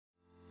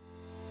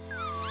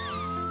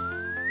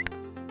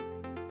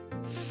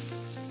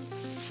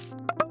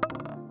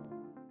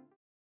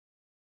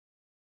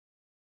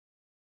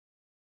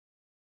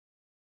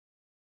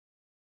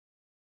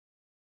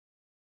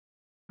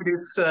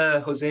Introduce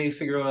José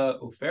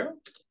Figueroa-O'Farrill,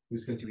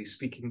 who's going to be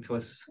speaking to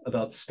us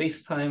about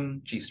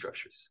spacetime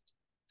G-structures.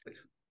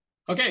 Please.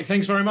 Okay,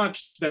 thanks very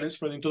much, Dennis,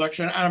 for the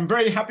introduction. And I'm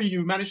very happy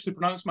you managed to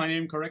pronounce my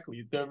name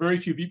correctly. There are very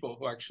few people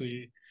who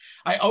actually...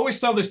 I always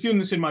tell the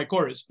students in my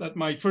course that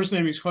my first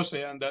name is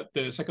Jose and that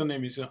the second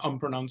name is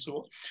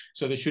unpronounceable,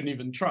 so they shouldn't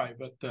even try.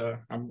 But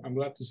I'm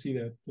glad to see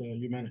that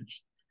you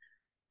managed.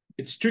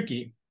 It's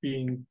tricky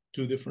being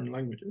two different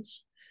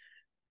languages.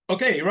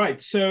 Okay,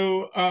 right.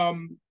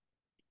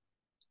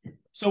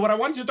 So what I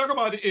want to talk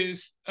about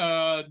is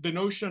the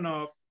notion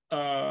of,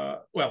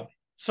 well,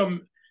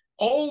 some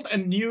old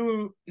and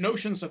new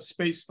notions of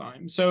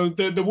space-time. So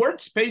the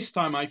word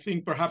space-time, I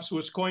think, perhaps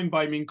was coined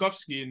by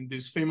Minkowski in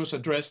this famous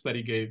address that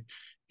he gave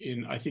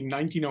in, I think,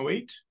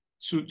 1908,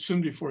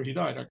 soon before he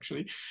died,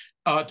 actually,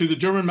 to the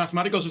German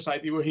Mathematical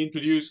Society, where he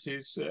introduced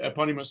his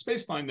eponymous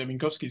space-time, the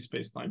Minkowski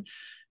space-time.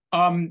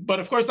 But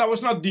of course, that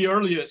was not the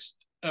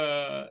earliest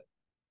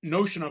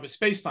notion of a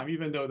space-time,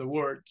 even though the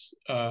word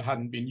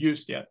hadn't been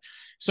used yet.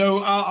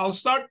 So I'll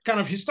start kind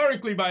of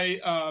historically by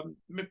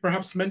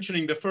perhaps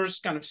mentioning the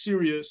first kind of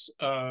serious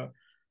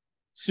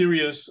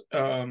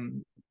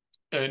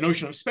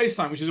notion of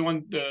space-time, which is the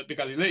one, the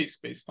Galilei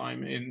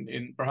space-time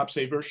in perhaps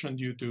a version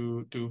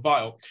due to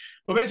Weil.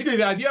 But basically,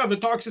 the idea of the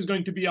talks is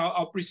going to be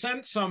I'll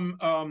present some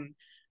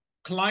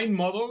Klein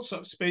models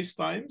of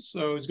space-time.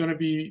 So it's going to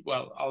be,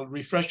 well, I'll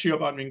refresh you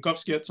about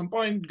Minkowski at some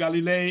point,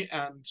 Galilei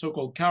and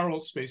so-called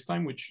Carroll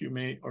space-time, which you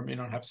may or may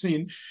not have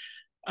seen.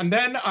 And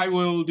then I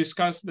will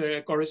discuss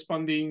the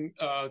corresponding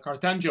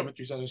Cartan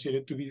geometries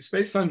associated to these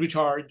space-times, which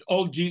are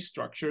all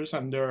G-structures,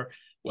 and they're,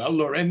 well,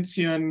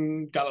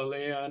 Lorentzian,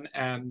 Galilean,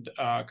 and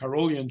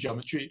carrollian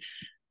geometry.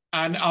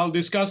 And I'll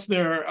discuss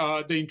their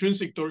the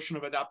intrinsic torsion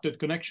of adapted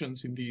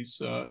connections in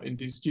these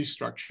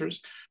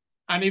G-structures.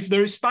 And if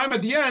there is time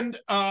at the end,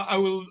 I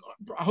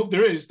hope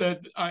there is,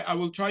 that I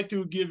will try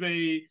to give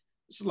a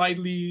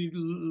slightly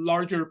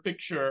larger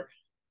picture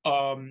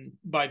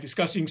by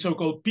discussing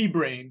so-called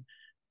p-brane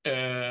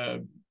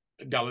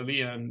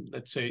Galilean,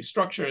 let's say,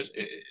 structures.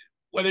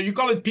 Whether you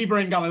call it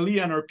p-brane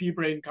Galilean or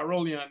p-brane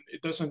Carrollian,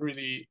 it doesn't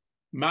really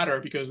matter,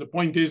 because the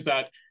point is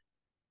that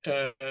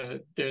when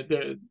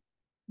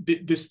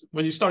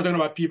you start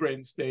talking about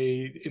p-branes,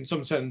 they, in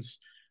some sense,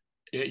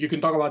 you can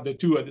talk about the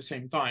two at the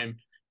same time.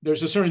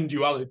 There's a certain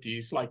duality.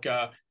 It's like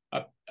a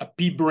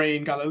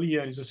p-brane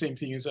Galilean is the same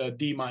thing as a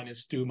d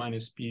minus 2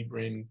 minus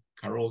p-brane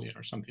Carrollian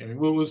or something. I mean,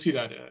 we'll see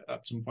that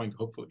at some point,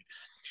 hopefully.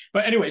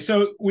 But anyway,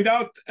 so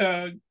without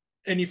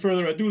any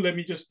further ado, let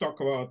me just talk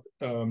about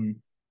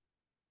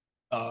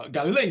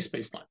Galilei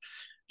spacetime,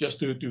 just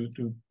to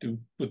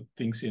put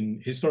things in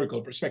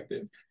historical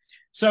perspective.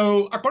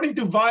 So according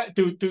to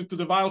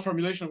the Weil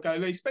formulation of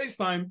Galilei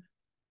spacetime,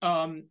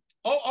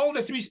 all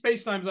the three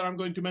spacetimes that I'm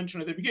going to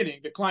mention at the beginning,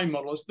 the Klein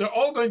models, they're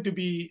all going to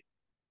be,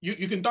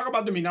 you can talk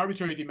about them in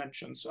arbitrary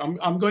dimensions.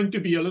 I'm going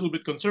to be a little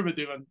bit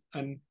conservative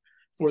and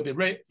for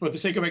the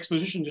sake of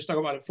exposition, just talk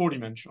about the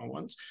four-dimensional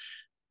ones.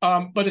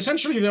 But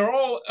essentially, they're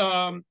all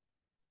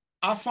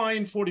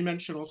affine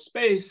four-dimensional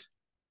space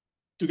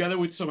together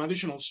with some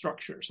additional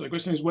structure. So the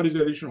question is, what is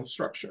the additional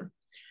structure?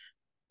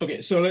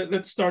 Okay, so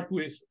let's start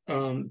with,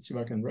 let's see if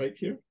I can write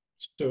here.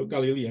 So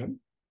Galilean.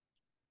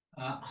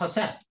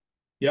 Jose.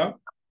 Yeah.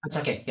 It's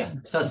okay. Yeah.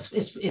 So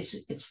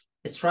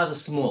it's rather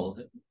small.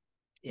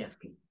 Yes.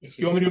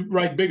 You want me to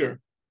write bigger?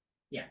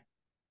 Yeah.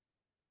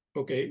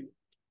 Okay.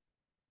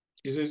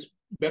 Is this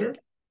better?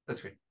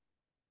 That's great.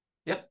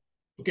 Yep.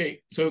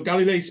 Okay. So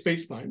Galilei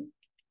spacetime.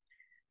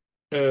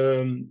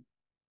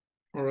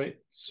 All right.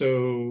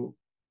 So.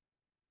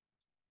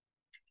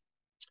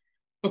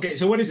 Okay.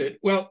 So what is it?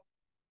 Well,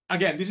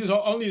 again, this is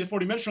only the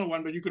four-dimensional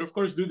one, but you could of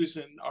course do this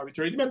in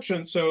arbitrary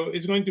dimensions. So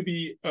it's going to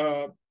be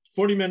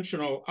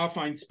four-dimensional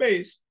affine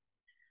space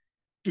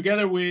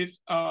together with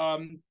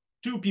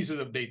two pieces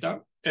of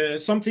data,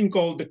 something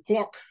called the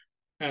clock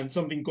and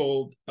something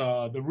called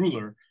the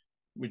ruler,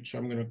 which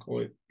I'm going to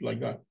call it like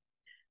that.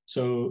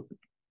 So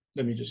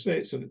let me just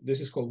say, so this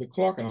is called the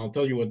clock, and I'll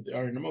tell you what they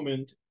are in a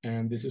moment,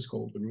 and this is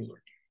called the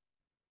ruler.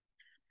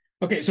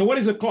 Okay, so what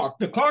is the clock?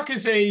 The clock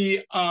is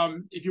a,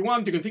 if you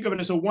want, you can think of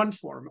it as a one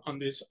form on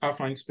this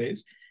affine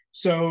space.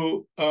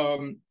 So,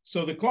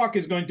 so the clock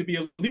is going to be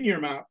a linear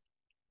map.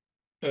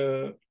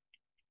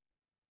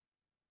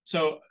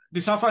 So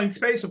this affine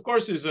space, of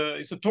course, is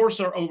a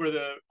torsor over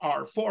the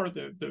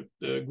R4,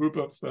 the group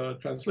of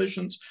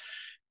translations,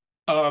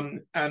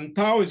 and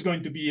tau is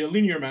going to be a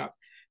linear map.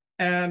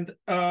 And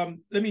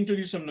let me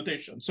introduce some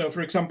notation. So,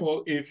 for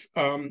example, if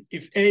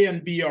A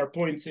and B are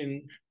points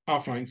in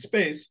affine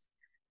space,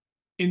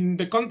 in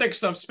the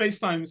context of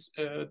spacetimes,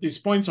 these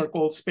points are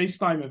called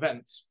spacetime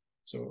events.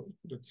 So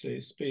let's say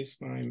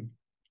spacetime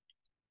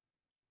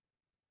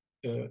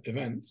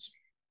events.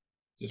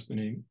 Just the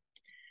name.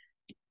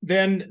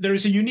 Then there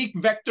is a unique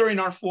vector in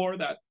R4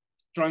 that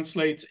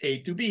translates A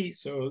to B.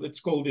 So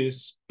let's call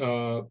this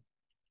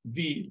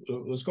V.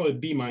 Let's call it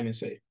B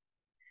minus A,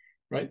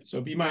 right? So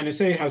B minus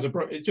A has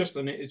it's just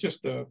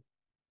a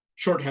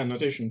shorthand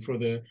notation for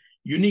the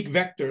unique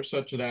vector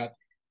such that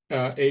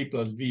A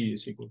plus V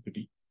is equal to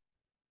B.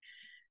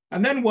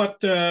 And then what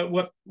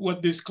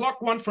this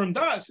clock one form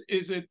does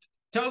is it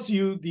tells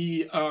you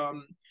the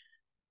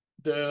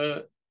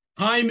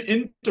time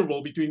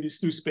interval between these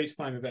two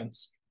space-time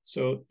events.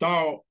 So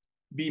tau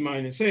b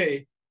minus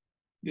a,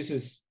 this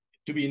is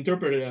to be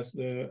interpreted as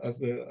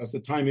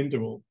the time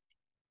interval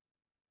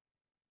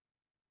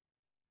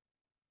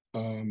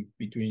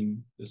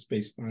between the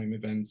space-time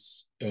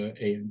events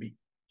A and B.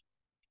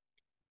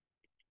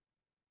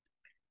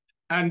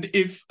 And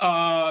if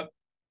the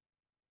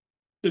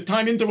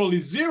time interval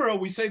is 0,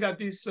 we say that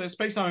these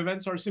space-time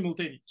events are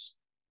simultaneous.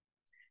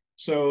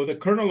 So the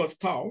kernel of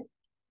tau,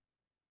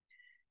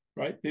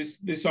 right?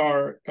 These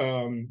are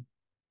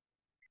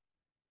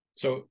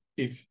so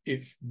if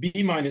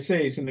b minus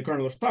a is in the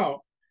kernel of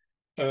tau,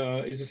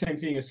 is the same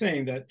thing as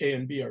saying that A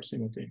and B are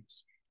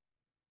simultaneous.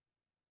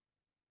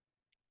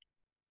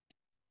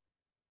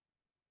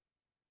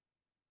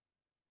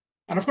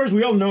 And of course,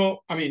 we all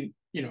know, I mean,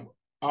 you know,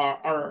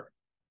 our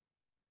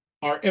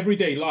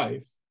everyday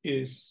life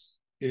is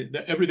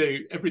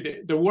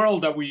the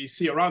world that we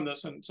see around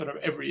us and sort of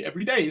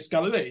every day is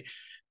Galilei,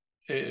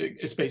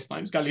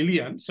 spacetimes,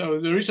 Galilean. So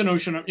there is a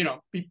notion of, you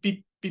know,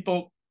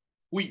 people,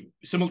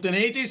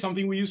 simultaneity is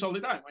something we use all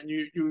the time. When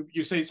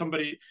you say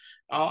somebody,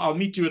 I'll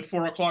meet you at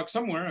 4 o'clock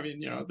somewhere. I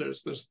mean, you know,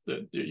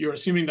 you're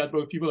assuming that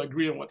both people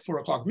agree on what 4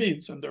 o'clock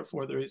means, and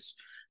therefore there's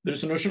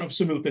a notion of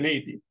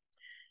simultaneity.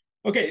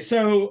 Okay,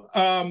 so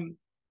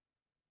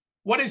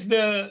what is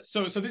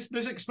so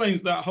this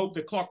explains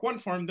the clock one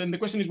form. Then the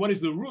question is, what is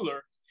the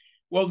ruler?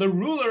 Well, the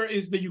ruler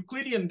is the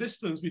Euclidean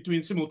distance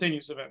between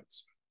simultaneous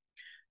events.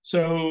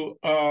 So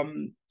what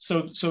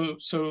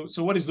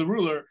is the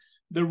ruler?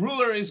 The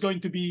ruler is going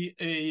to be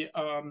a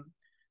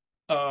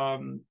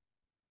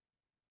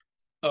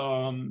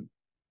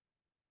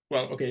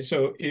well, okay,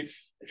 so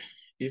if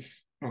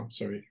oh,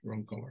 sorry,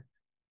 wrong color.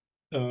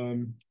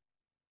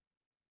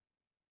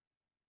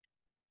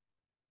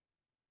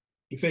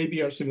 If A,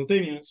 B are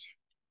simultaneous,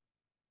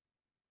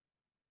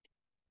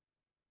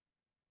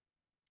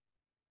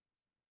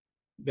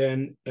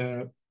 then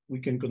we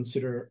can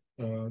consider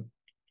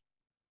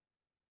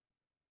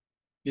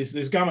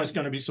this gamma is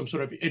going to be some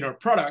sort of inner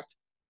product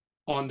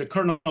on the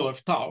kernel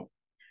of tau.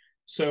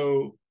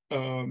 So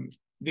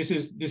this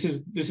is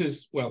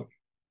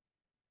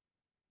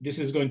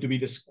going to be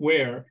the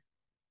square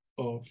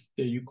of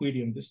the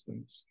Euclidean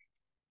distance.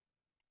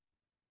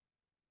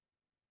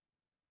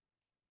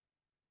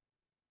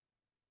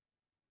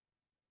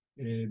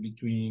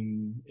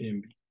 Between A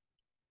and B.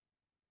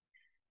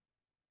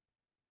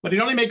 But it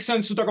only makes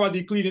sense to talk about the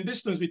Euclidean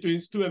distance between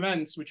two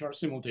events which are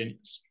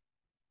simultaneous.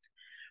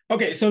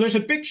 Okay, so there's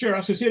a picture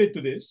associated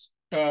to this.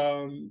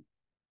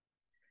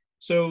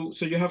 So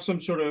you have some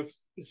sort of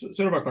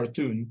a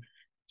cartoon.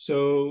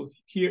 So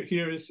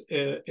here is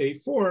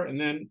A4,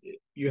 and then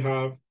you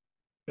have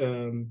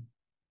the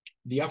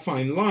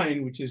affine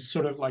line, which is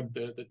sort of like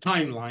the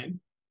timeline.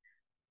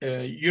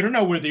 You don't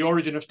know where the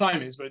origin of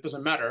time is, but it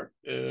doesn't matter.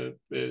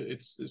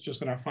 It's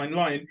just an affine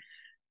line,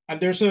 and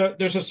there's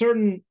a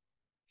certain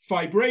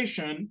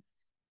vibration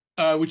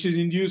which is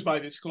induced by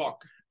this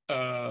clock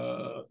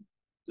tau.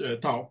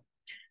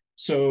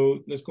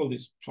 So let's call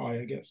this pi,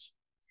 I guess.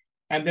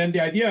 And then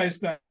the idea is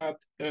that I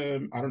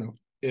don't know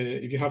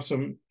if you have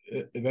some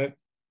event.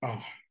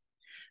 Oh,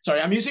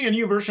 sorry, I'm using a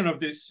new version of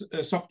this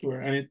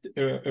software, and it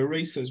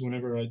erases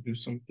whenever I do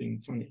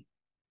something funny.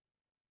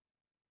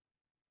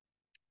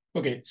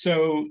 Okay,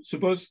 so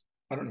suppose,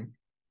 I don't know,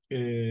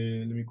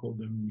 let me call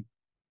them.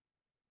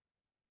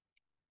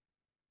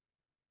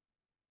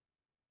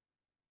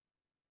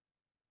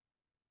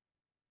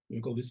 Let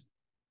me call this.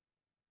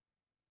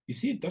 You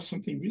see, it does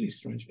something really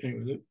strange.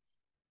 Anyway, look.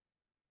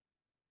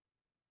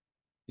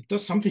 It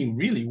does something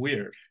really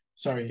weird.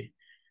 Sorry.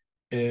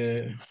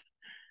 Okay,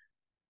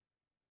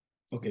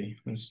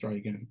 let's try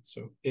again.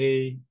 So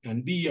A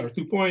and B are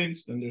 2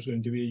 points. Then there's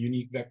going to be a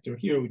unique vector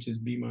here, which is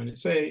B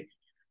minus A.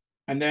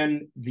 And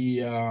then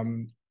the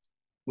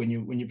when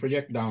you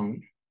project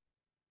down,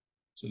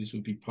 so this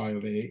would be pi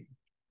of A,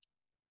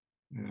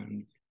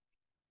 and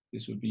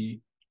this would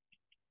be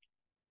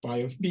pi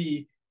of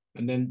B,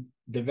 and then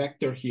the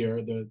vector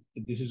here,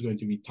 this is going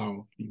to be tau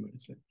of B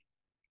minus A.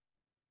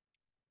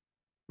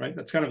 Right,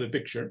 that's kind of the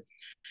picture.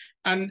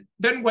 And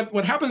then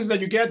what happens is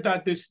that you get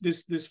that this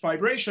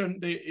vibration,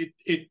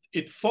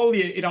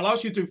 it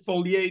allows you to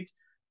foliate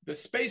the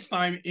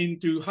space-time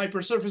into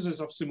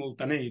hypersurfaces of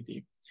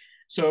simultaneity.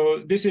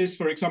 So this is,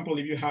 for example,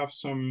 if you have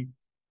some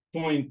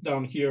point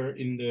down here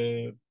in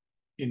the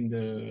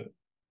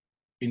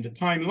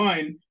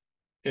timeline,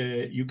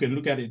 you can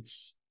look at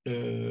its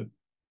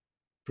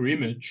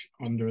pre-image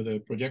under the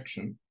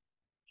projection.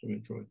 So I'm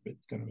going to draw it a bit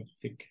kind of a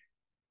thick.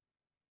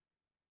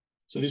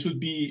 So this would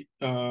be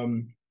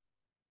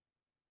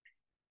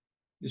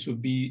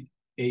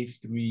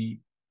A3.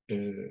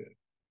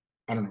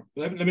 I don't know.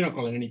 Let me not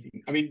call it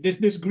anything. I mean,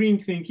 this green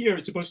thing here,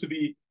 it's supposed to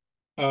be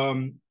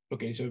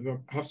okay. So if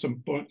you have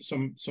some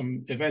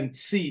event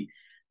C,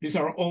 these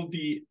are all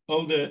the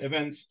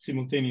events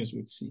simultaneous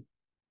with C.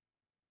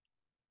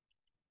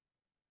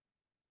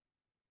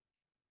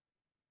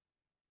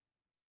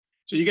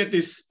 So you get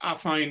these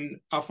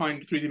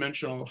affine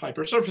three-dimensional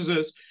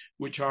hypersurfaces,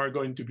 which are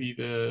going to be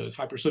the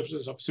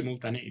hypersurfaces of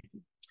simultaneity.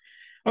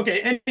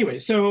 Okay, anyway,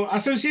 so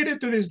associated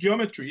to this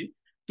geometry,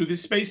 to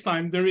this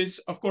spacetime, there is,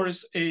 of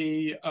course,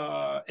 a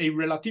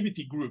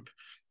relativity group.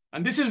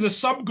 And this is a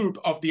subgroup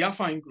of the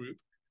affine group,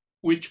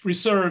 which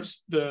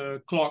preserves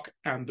the clock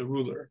and the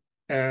ruler.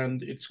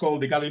 And it's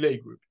called the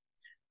Galilei group.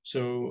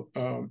 So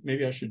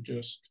maybe I should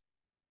just,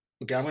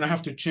 okay, I'm going to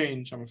have to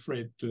change, I'm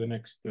afraid, to the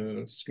next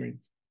screen.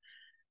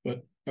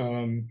 But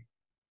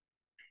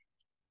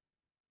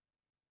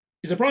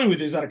it's a problem with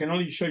this that I can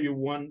only show you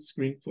one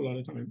screen full at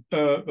a time.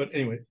 But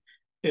anyway,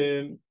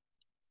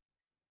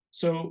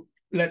 so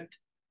let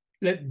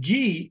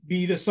G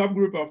be the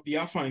subgroup of the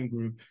affine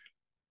group,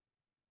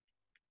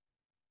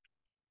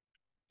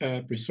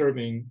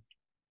 preserving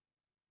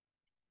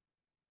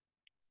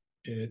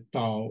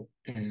tau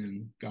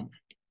and gamma.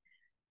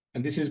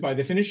 And this is by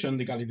definition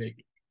the Galilei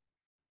group.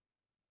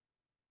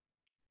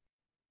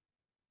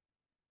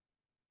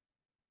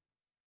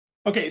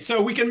 Okay,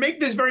 so we can make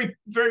this very,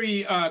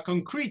 very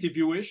concrete, if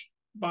you wish,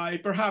 by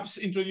perhaps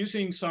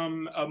introducing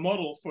some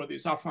model for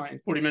this affine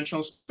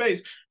four-dimensional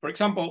space. For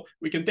example,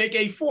 we can take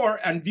A4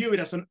 and view it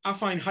as an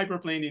affine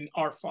hyperplane in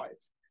R5,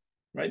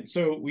 right?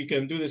 So we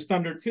can do the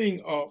standard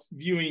thing of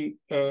viewing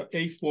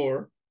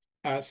A4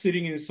 as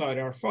sitting inside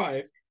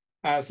R5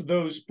 as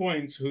those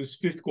points whose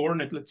fifth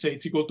coordinate, let's say,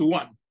 it's equal to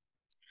 1.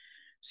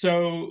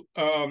 So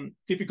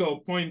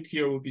typical point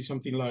here would be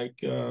something like,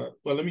 well,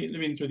 let me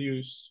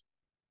introduce.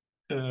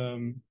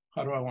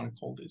 How do I want to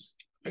call this?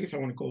 I guess I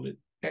want to call it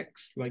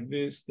X like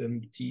this,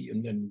 then T,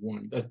 and then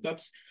 1.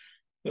 That's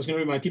going to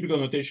be my typical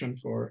notation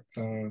for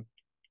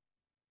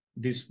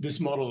this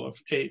model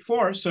of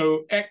A4.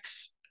 So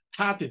X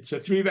hat, it's a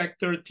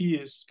 3-vector. T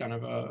is kind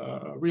of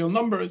a real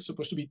number. It's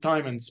supposed to be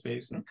time and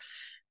space. No?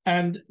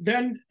 And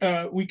then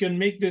we can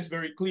make this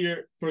very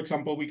clear. For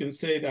example, we can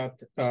say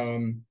that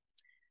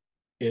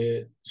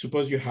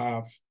suppose you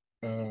have,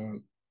 I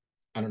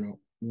don't know,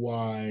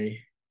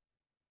 Y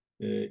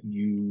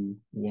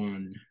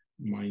U1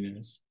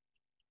 minus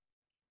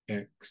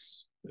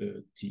X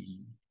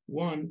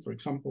T1, for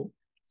example.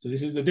 So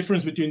this is the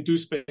difference between two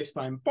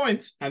space-time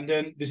points, and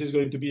then this is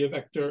going to be a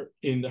vector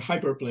in the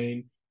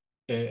hyperplane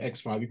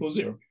x5 equals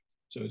 0.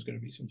 So it's going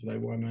to be something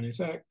like Y minus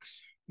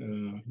X,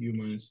 U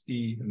minus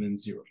T, and then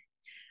 0.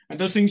 And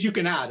those things you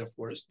can add, of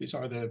course. These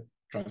are the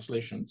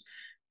translations.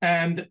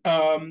 And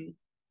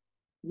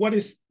what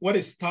is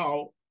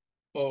tau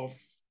of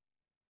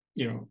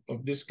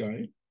this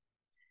guy?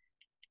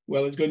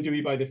 Well, it's going to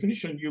be by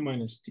definition U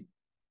minus T.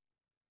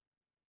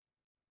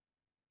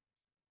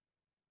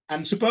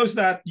 And suppose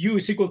that U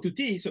is equal to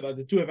T, so that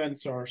the two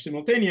events are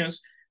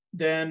simultaneous,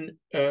 then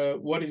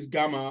what is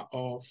gamma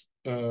of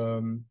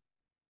Y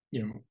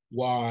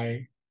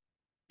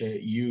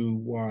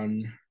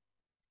U1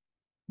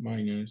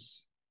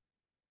 minus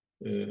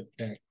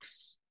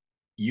X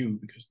U,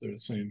 because they're the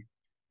same.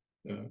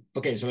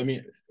 Okay, so let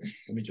me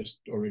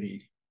just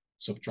already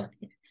subtract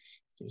them.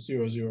 So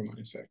 0, 0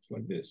 minus X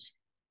like this.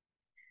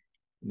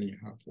 And then you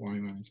have Y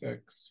minus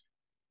X.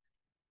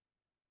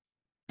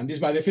 And this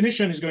by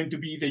definition is going to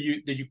be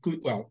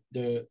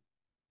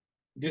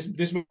this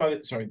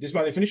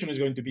by definition is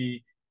going to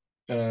be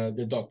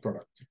the dot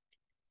product.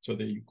 So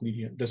the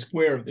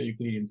square of the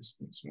Euclidean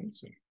distance, right?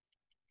 So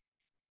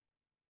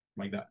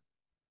like that.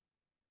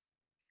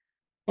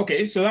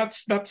 Okay, so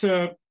that's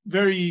a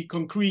very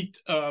concrete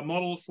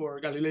model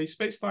for Galilei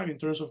spacetime in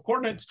terms of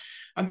coordinates.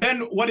 And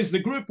then what is the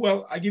group?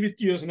 Well, I give it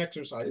to you as an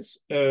exercise.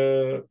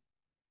 The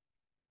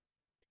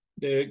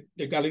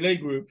Galilei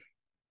group,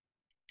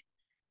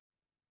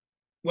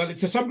 well,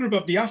 it's a subgroup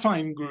of the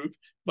affine group,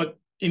 but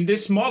in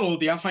this model,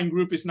 the affine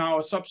group is now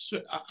a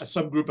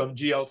subgroup of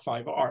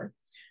GL5R.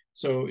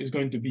 So it's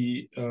going to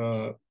be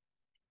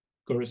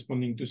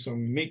corresponding to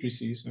some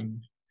matrices,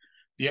 and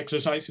the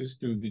exercises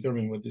to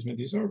determine what these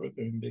matrices are, but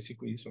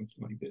basically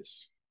something like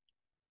this.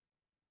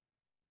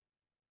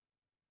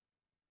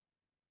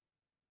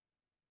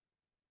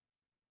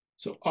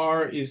 So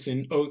R is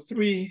in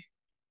O3,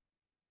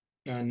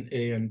 and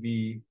A and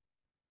B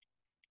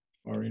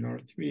are in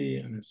R3,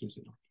 and S is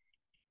in R.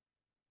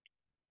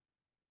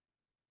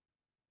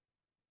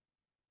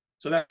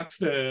 So that's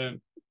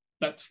the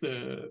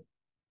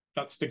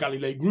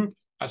Galilei group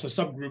as a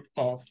subgroup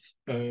of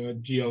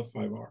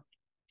GL5R.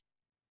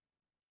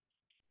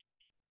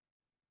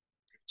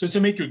 So it's a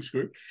matrix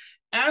group,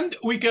 and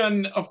we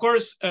can, of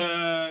course,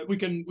 we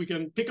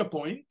can pick a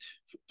point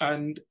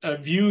and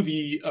view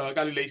the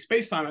Galilei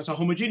spacetime as a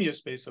homogeneous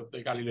space of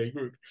the Galilei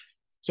group.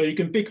 So you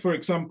can pick, for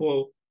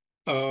example,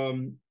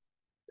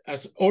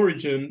 as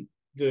origin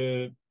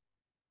the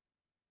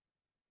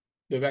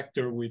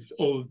vector with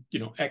all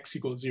x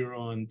equals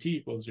 0 and t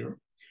equals 0.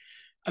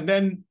 And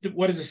then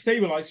what is a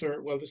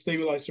stabilizer? Well, the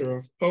stabilizer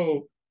of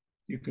O,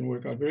 you can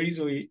work out very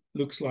easily,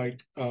 looks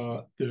like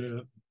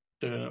the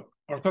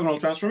orthogonal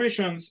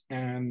transformations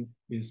and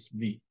this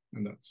V,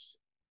 and that's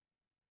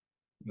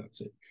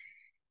it.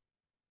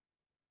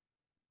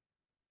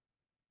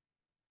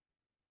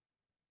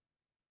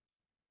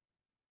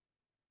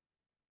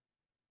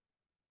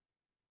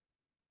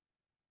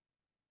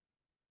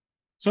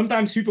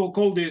 Sometimes people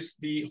call this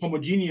the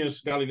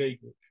homogeneous Galilei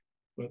group,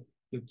 but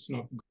let's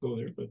not go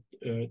there. But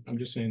I'm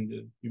just saying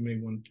that you may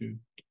want to.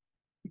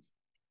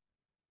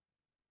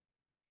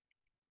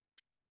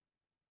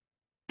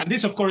 And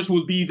this, of course,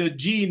 will be the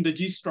G in the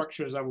G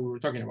structures that we were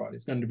talking about.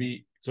 It's going to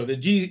be, so the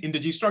G in the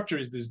G structure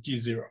is this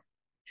G0.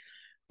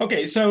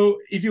 Okay, so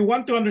if you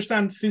want to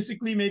understand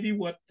physically maybe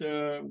what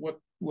the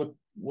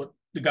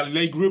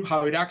Galilei group,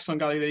 how it acts on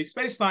Galilei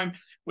spacetime,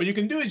 what you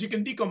can do is you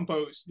can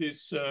decompose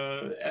this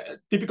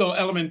typical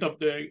element of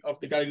the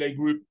Galilei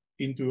group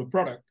into a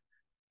product.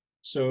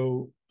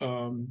 So,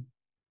 so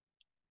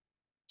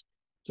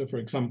for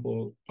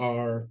example,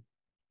 R,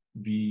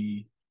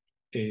 V,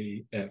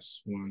 A,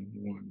 S, 1,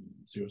 1,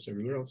 0,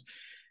 everywhere else.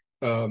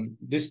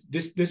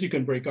 This you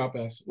can break up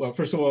as, well,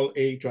 first of all,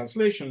 A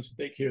translations,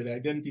 take here the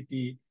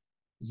identity,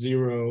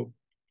 0,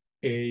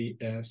 A,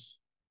 S.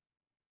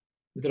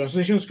 The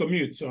translations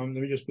commute, so let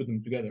me just put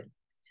them together.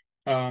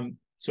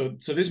 So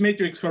this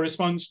matrix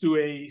corresponds to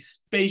a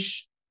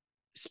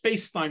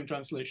space-time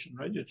translation,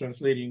 right? You're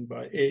translating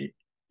by A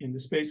in the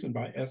space and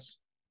by S.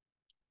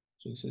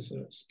 So this is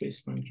a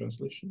space-time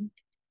translation.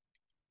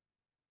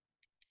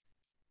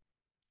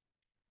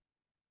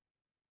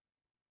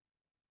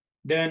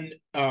 Then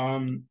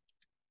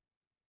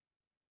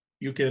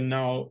you can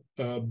now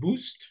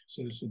boost.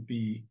 So this would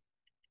be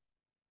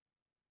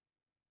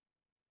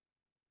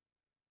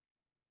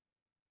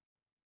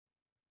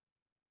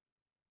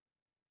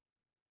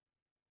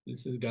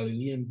this is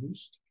Galilean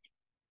boost.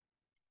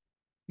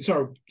 These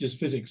are just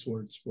physics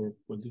words for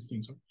what these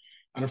things are.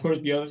 And of course,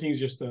 the other thing is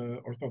just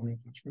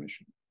orthogonal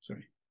transformation.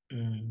 Sorry.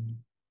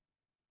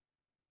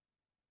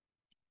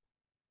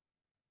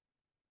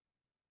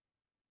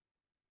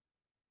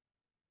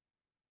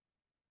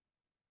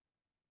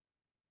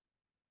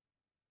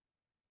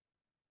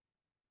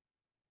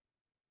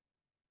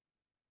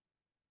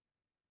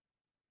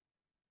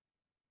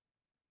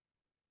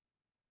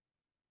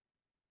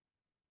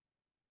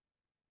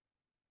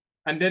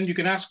 And then you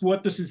can ask,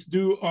 what does this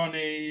do on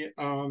a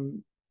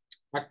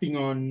acting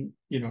on,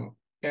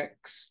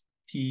 x,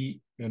 t,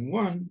 and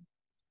 1?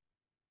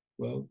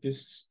 Well,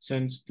 this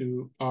sends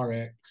to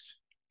Rx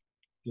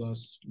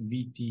plus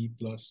Vt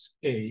plus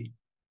A,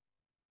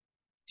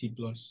 t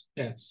plus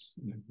S,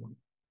 and then 1.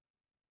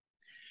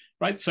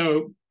 Right,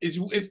 so it's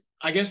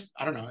I guess,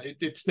 I don't know,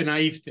 it's the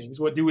naive things,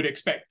 what you would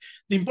expect.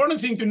 The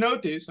important thing to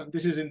notice, and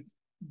this is in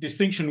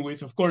distinction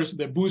with, of course,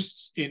 the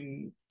boosts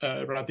in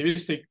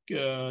relativistic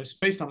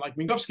spacetime like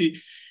Minkowski,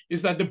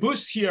 is that the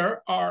boosts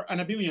here are an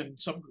abelian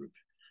subgroup.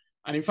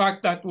 And in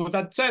fact, what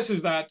that says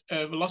is that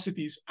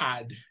velocities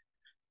add.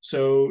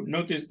 So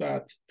notice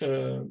that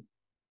what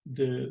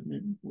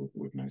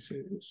can I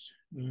say this?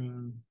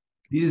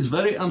 This is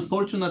very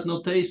unfortunate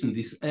notation.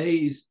 This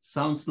A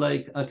sounds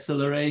like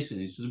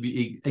acceleration. It should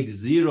be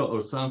x0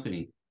 or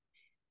something.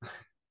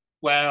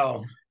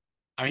 Well,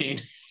 I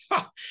mean,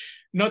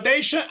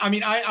 notation. I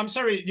mean, I'm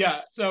sorry.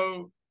 Yeah.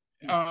 So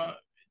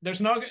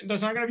there's not going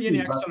to be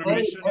any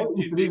acceleration. A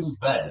is really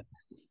bad.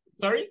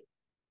 Sorry.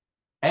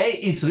 A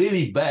is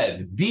really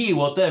bad. B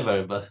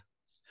whatever, but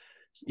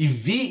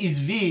if V is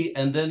V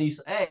and then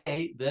is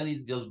A, then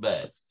it's just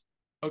bad.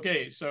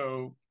 Okay.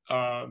 So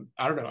I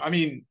don't know. I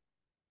mean,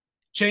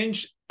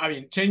 change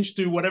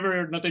to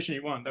whatever notation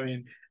you want. I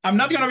mean, I'm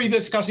not going to be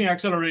discussing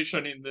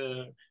acceleration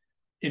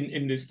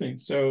in this thing.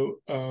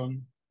 So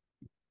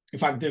in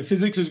fact, the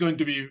physics is going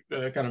to be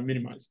kind of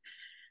minimized.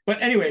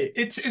 But anyway,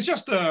 it's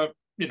just a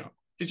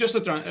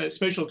a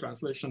spatial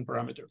translation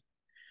parameter.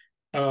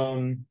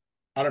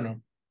 I don't know.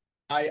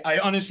 I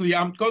honestly,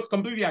 I'm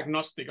completely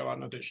agnostic about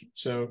notation.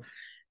 So,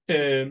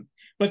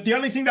 but the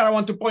only thing that I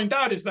want to point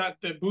out is that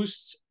the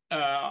boosts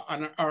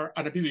are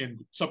an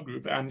abelian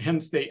subgroup, and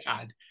hence they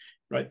add,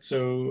 right?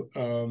 So,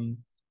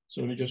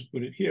 so let me just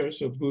put it here.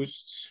 So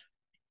boosts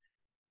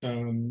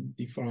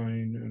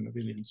define an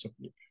abelian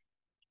subgroup.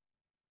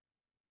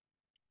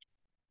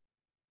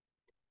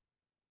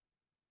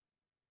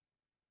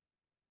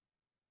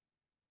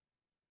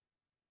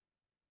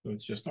 So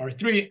it's just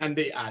R3 and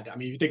they add. I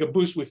mean, if you take a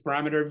boost with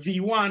parameter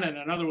V1 and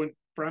another one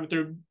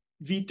parameter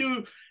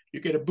V2, you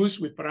get a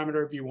boost with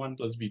parameter V1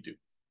 plus V2.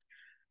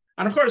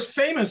 And of course,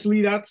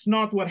 famously, that's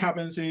not what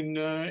happens in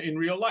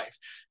real life.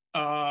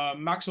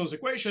 Maxwell's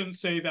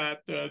equations say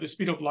that the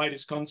speed of light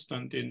is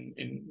constant in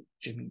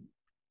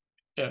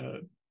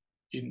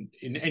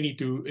any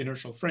two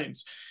inertial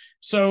frames.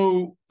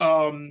 So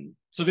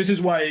so this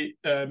is why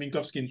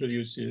Minkowski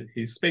introduced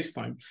his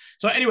spacetime.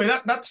 So anyway,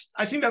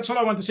 I think that's all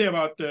I want to say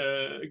about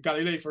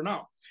Galilei for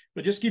now.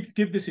 But just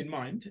keep this in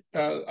mind.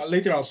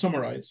 Later I'll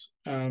summarize.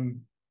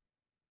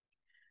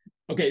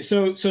 Okay,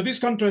 so this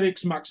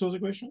contradicts Maxwell's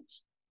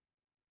equations.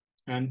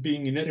 And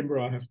being in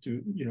Edinburgh, I have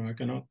to, I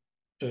cannot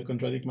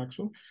contradict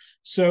Maxwell.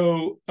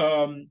 So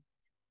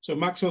so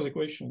Maxwell's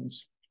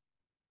equations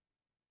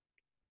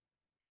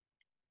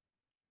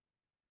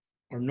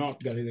are not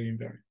Galilei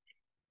invariant.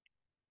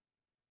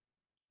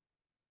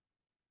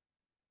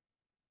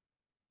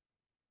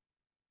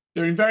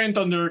 They're invariant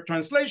under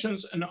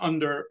translations and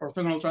under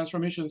orthogonal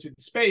transformations in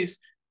space,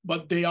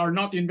 but they are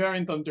not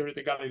invariant under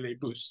the Galilei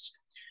boosts.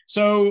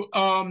 So,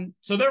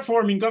 so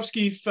therefore,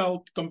 Minkowski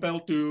felt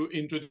compelled to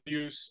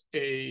introduce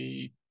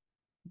a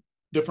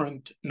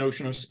different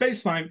notion of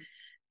spacetime.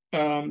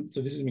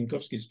 So this is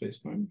Minkowski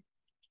spacetime.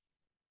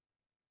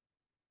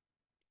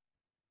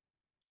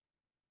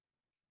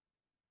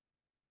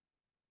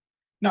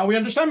 Now we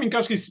understand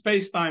Minkowski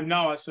spacetime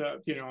now as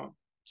a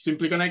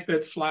simply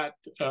connected flat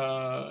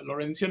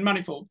Lorentzian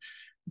manifold,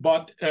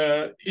 but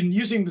in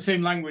using the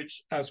same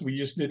language as we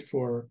used it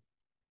for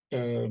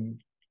Galilei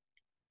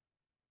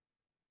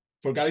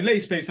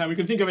spacetime, we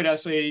can think of it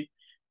as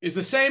it's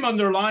the same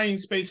underlying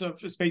space of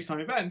spacetime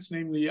events,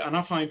 namely an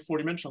affine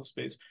four-dimensional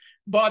space.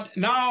 But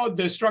now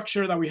the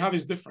structure that we have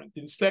is different.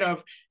 Instead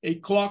of a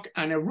clock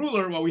and a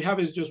ruler, what we have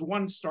is just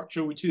one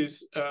structure, which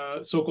is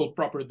so-called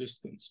proper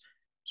distance.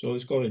 So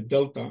let's call it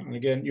delta. And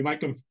again, you might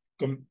complain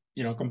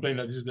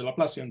that this is the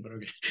Laplacian, but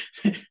okay,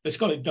 let's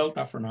call it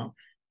delta for now.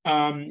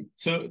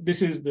 So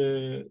this is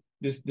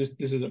this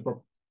is a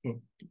proper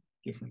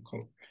different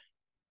color.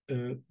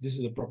 This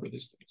is a proper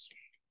distance.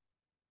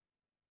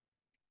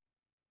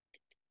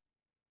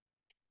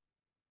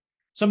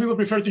 Some people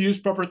prefer to use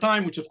proper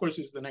time, which of course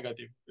is the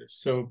negative of this.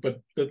 So, but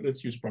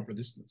let's use proper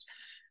distance.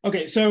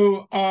 Okay,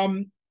 so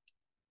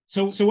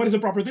so what is a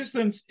proper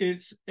distance?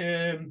 It's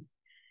a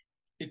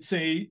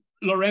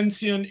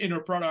Lorentzian inner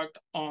product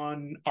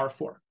on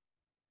R4.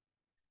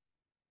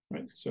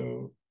 Right.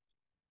 So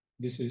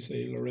this is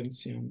a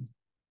Lorentzian.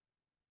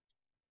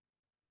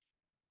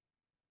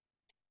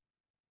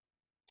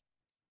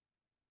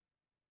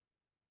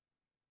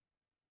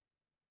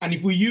 And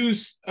if we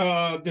use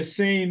the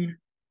same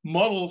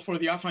model for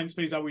the affine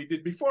space that we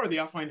did before, the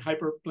affine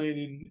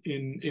hyperplane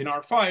in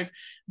R5,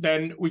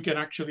 then we can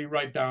actually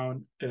write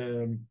down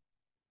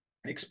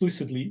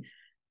explicitly.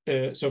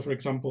 So for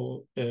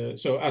example,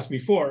 so as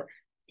before,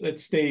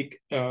 let's take,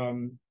 I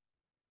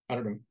don't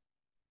know,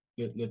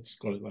 let's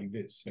call it like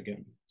this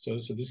again. So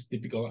this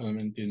typical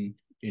element in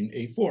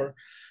A4,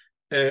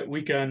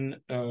 we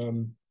can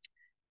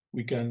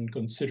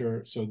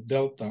consider, so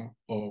delta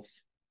of,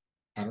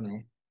 I don't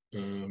know,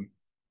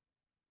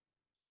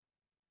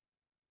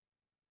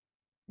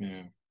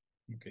 yeah,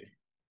 okay.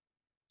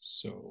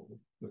 So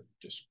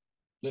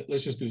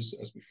let's just do this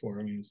as before.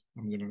 I mean,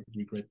 I'm gonna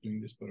regret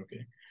doing this, but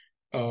okay.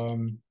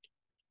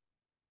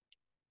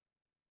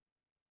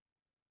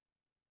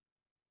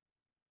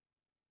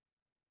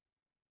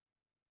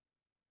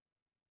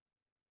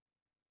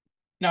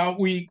 Now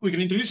we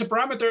can introduce a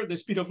parameter, the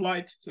speed of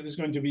light. So this is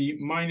going to be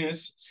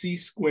minus c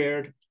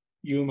squared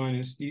u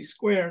minus d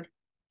squared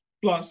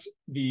plus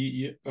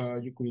the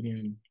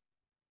Euclidean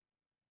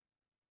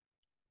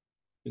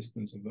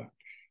distance of that.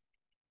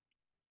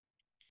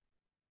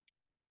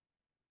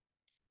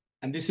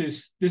 And this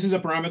is a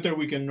parameter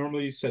we can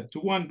normally set to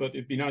 1, but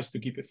it'd be nice to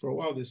keep it for a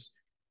while, this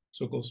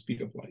so-called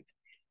speed of light.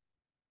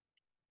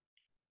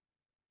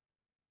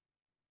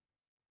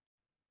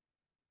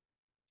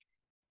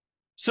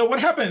 So what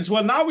happens?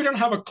 Well, now we don't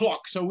have a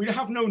clock, so we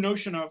have no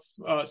notion of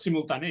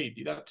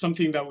simultaneity. That's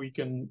something that we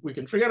can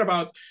forget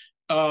about.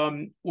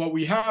 What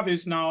we have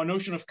is now a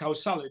notion of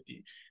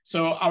causality.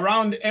 So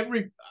around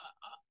every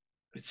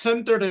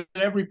centered at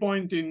every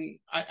point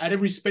at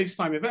every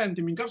space-time event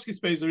in Minkowski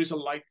space, there is a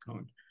light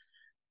cone.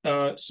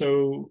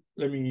 So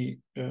let me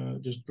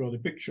just draw the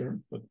picture,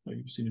 but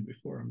you've seen it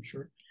before, I'm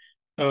sure.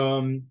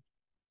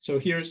 So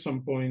here's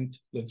some point,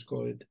 let's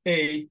call it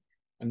A,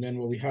 and then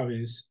what we have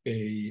is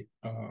a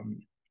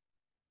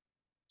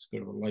let's go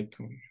to a light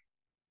cone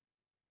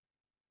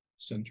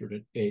centered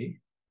at A.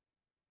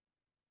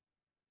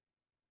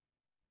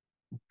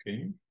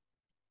 Okay.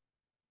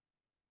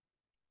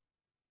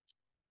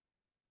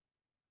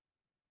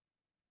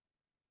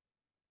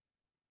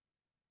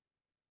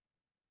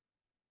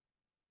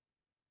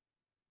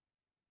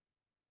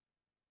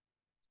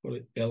 Call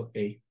it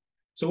LA.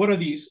 So what are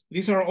these?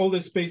 These are all the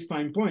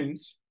space-time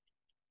points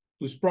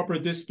whose proper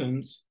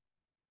distance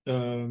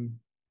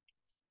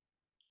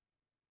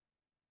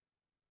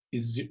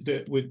is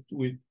with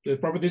the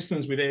proper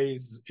distance with A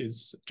is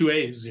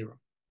 2A is 0.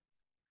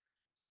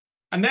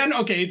 And then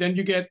okay, then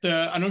you get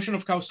a notion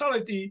of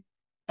causality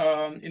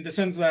in the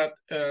sense that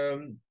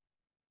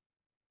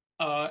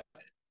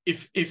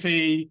if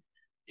a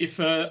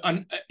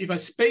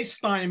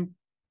space-time,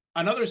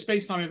 another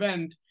space-time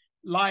event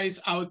lies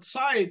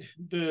outside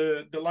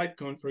the light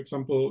cone, for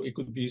example, it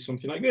could be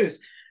something like this,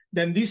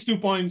 then these 2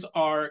 points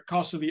are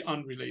causally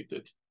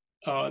unrelated.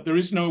 There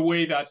is no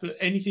way that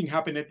anything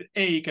happening at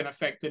A can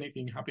affect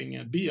anything happening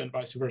at B and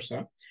vice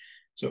versa.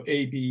 So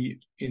A, B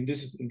in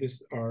this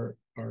are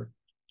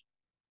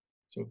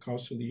so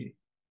causally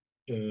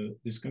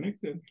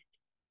disconnected.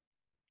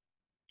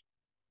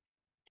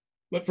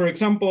 But for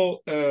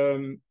example,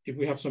 if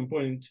we have some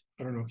point,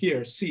 I don't know,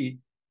 here, C,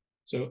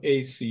 so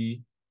A,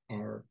 C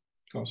are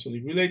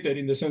causally related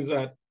in the sense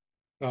that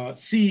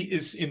C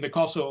is in the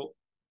causal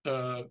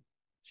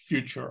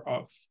future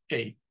of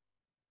A.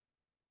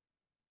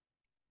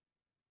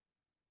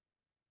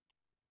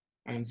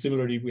 And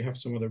similarly, if we have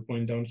some other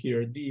point down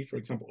here, D, for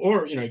example,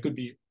 or, it could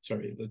be,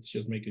 sorry, let's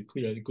just make it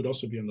clear. It could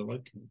also be on the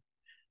light cone,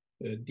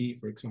 D,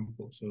 for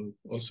example. So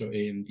also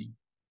A and D.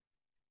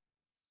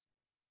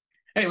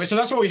 Anyway, so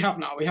that's what we have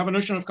now. We have a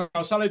notion of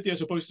causality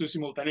as opposed to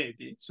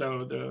simultaneity.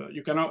 So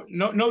you cannot,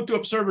 no two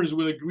observers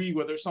will agree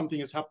whether something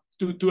is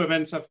two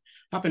events have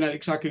happened at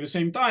exactly the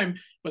same time,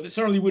 but they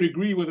certainly would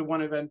agree whether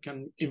one event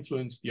can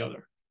influence the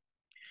other.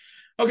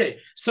 Okay,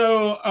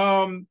 so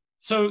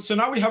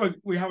now we have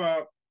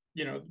a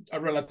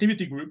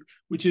relativity group,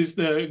 which is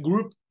the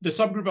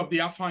subgroup of the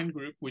affine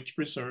group, which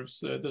preserves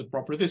the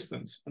proper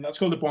distance, and that's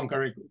called the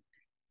Poincaré group.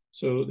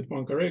 So the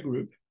Poincaré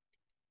group,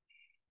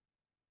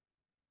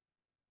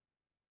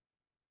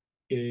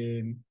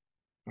 I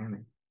don't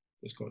know,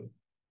 let's call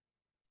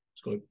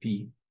it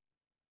P.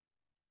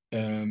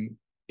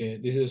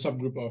 This is a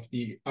subgroup of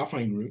the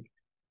affine group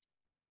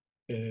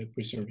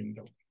preserving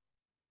delta.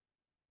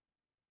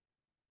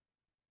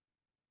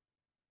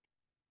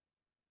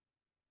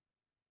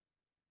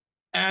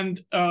 And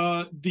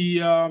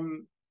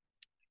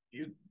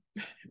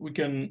we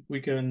can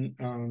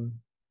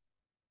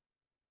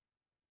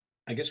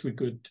I guess we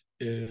could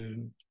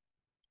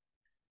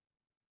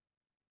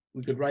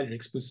write it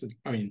explicitly.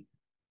 I mean,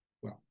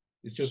 well,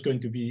 it's just going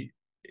to be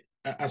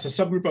as a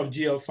subgroup of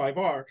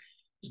GL5R.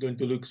 It's going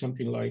to look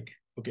something like,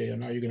 okay,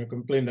 and now you're going to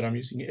complain that I'm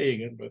using A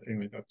again, but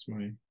anyway, that's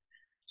my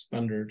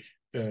standard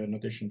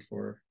notation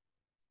for.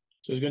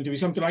 So it's going to be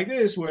something like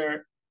this,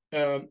 where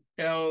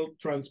L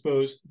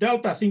transpose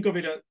delta, think of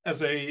it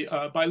as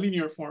a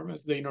bilinear form,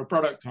 as the inner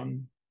product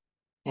on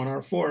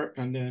R4,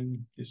 and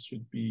then this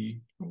should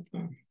be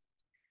delta,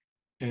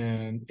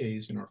 and A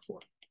is in R4.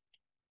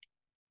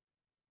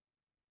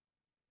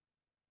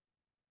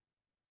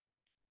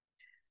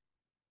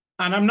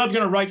 And I'm not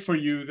going to write for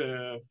you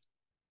the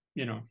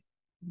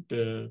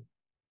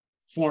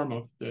form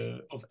of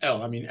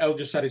L. I mean, L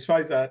just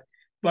satisfies that.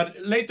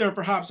 But later,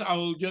 perhaps I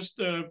will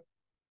just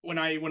when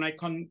I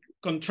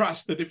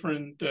contrast the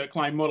different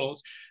Klein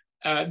models,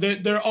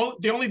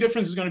 the only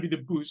difference is going to be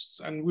the boosts,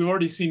 and we've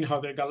already seen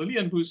how the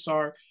Galilean boosts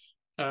are,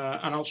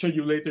 and I'll show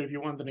you later if you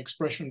want an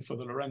expression for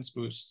the Lorentz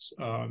boosts,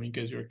 in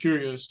case you're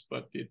curious.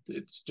 But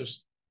it's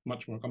just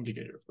much more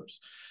complicated, of course.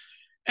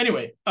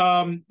 Anyway,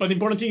 but the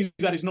important thing is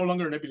that it's no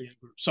longer an abelian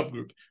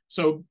subgroup.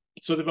 So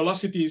the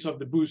velocities of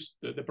the boost,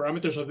 the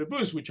parameters of the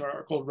boost, which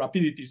are called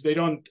rapidities, they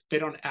don't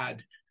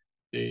add.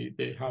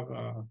 They have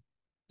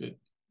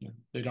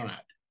they don't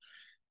add.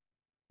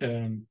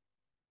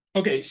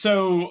 Okay,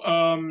 so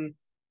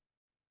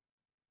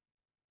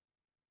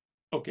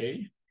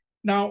okay.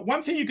 Now,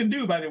 one thing you can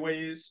do, by the way,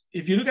 is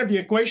if you look at the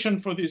equation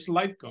for this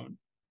light cone.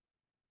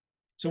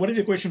 So what is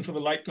the equation for the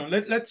light cone?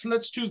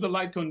 Let's choose the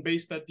light cone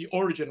based at the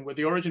origin, where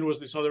the origin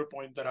was this other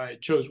point that I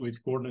chose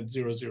with coordinate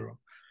 0, 0.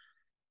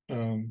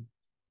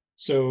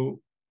 So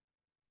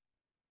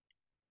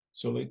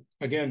like,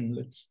 again,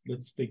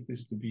 let's take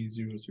this to be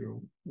 0,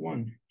 0,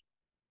 1,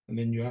 and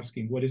then you're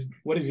asking what is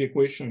the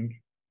equation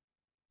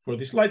for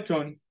this light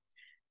cone?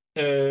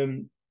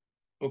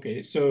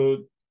 Okay,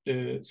 so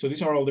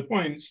these are all the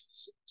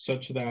points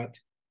such that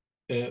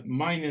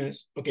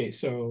minus. Okay,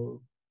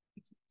 so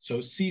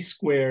c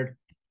squared.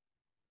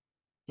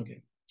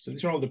 Okay, so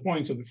these are all the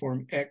points of the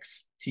form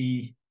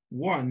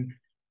xt1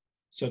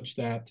 such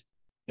that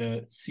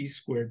c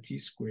squared t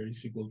squared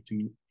is equal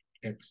to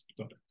x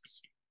dot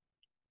x.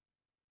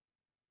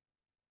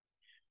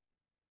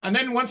 And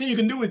then one thing you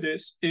can do with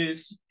this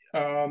is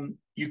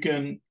you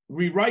can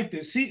rewrite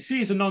this.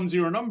 C is a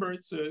non-zero number.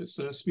 It's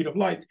a speed of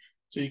light.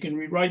 So you can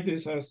rewrite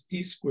this as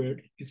t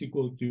squared is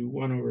equal to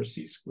 1 over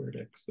c squared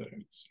x dot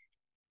x.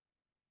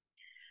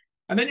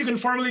 And then you can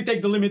formally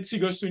take the limit c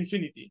goes to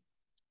infinity.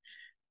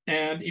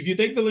 And if you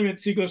take the limit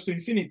c goes to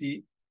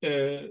infinity,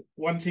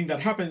 one thing that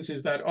happens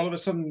is that all of a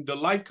sudden the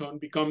light cone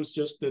becomes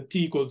just the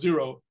t equals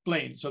 0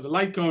 plane. So the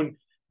light cone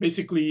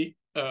basically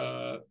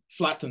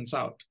flattens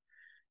out.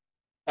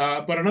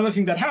 But another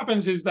thing that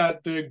happens is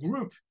that the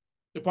group,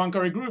 the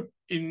Poincaré group,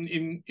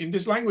 in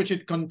this language,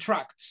 it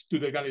contracts to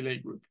the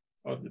Galilei group.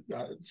 Or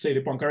say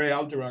the Poincaré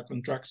algebra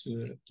contracts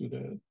to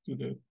the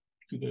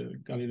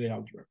Galilei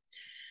algebra.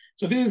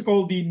 So this is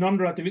called the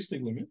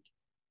non-relativistic limit.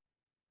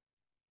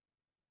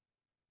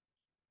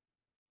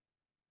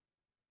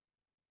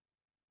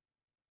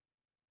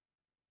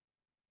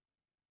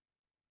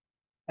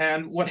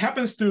 And what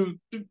happens to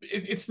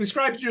it's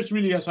described just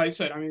really as I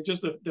said. I mean,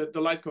 just the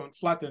light cone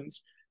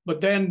flattens, but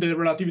then the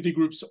relativity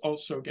groups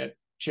also get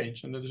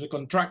changed, and there's a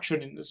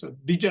contraction in this, a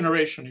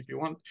degeneration, if you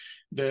want.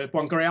 The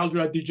Poincaré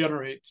algebra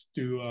degenerates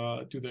to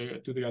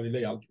the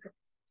Galilei algebra.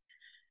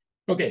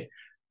 Okay,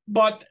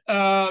 but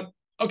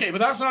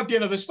that's not the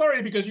end of the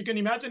story, because you can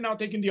imagine now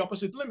taking the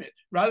opposite limit.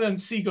 Rather than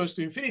c goes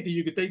to infinity,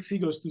 you could take c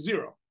goes to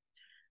 0.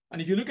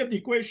 And if you look at the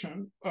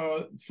equation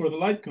for the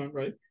light cone,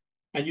 right,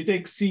 and you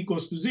take c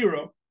equals to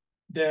 0,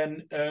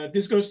 then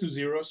this goes to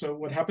 0. So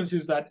what happens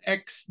is that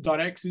x dot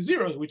x is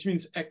 0, which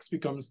means x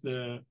becomes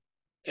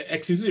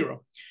x is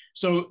 0.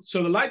 So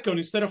the light cone,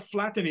 instead of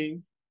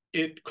flattening,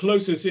 it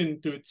closes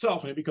into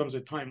itself and it becomes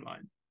a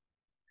timeline.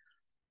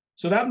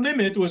 So that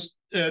limit was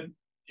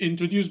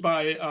introduced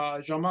by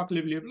Jean-Marc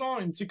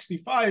Lévy-Leblond in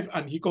 '65,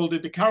 and he called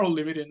it the Carroll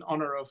limit in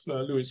honor of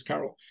Lewis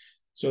Carroll.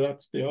 So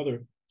that's the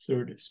other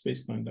third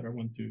spacetime that I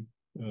want to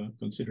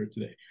consider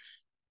today.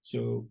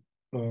 So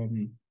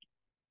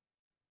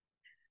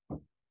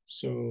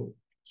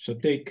so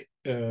take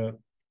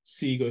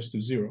C goes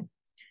to 0,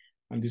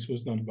 and this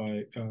was done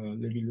by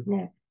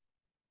Lévy-Leblond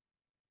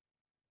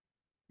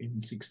in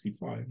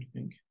 '65, I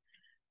think.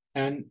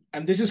 And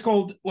this is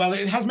called, well,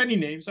 it has many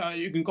names.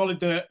 You can call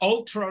it the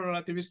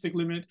ultra-relativistic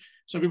limit.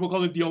 So people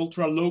call it the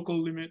ultra-local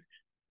limit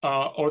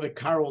or the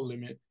Carroll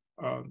limit.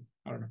 I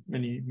don't know,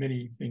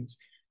 many things.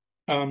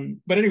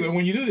 But anyway,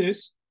 when you do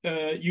this,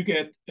 you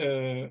get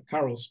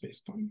Carroll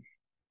spacetime.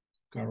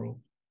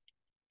 Carroll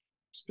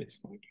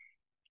spacetime.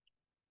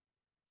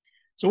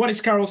 So what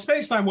is Carroll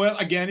spacetime? Well,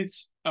 again,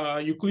 it's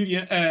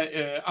Euclidean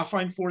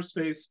affine four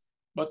space,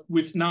 but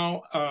with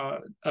now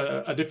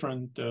a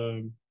different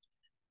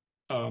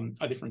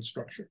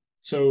structure.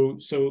 So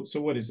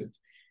what is it?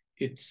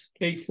 It's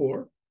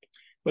A4,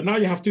 but now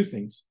you have two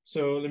things.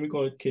 So let me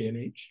call it K and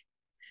H.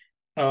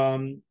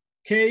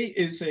 K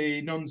is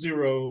a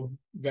non-zero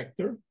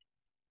vector.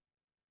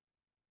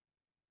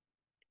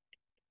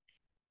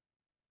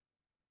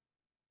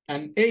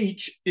 And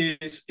H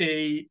is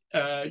a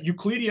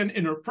Euclidean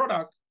inner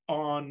product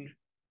on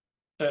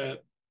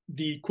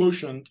the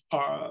quotient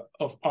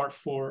of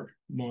R4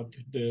 mod,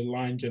 the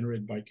line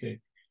generated by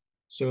K.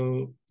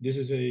 So this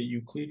is a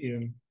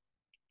Euclidean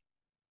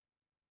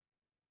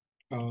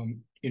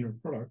inner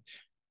product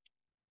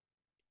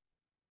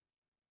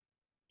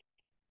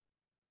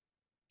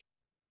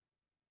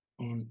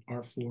on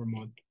R4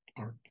 mod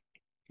R.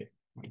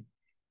 Okay.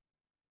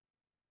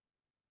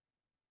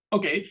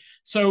 Okay,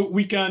 so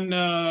we can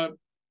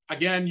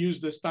again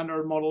use the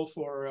standard model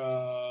for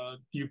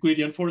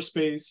Euclidean four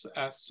space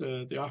as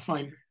the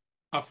affine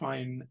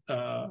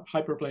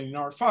hyperplane in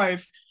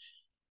R5.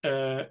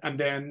 And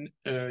then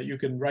you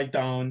can write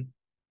down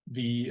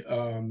the,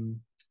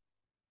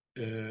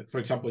 for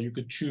example, you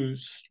could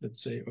choose,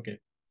 let's say, okay,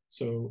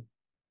 so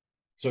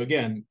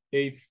again,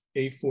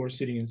 A4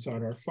 sitting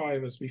inside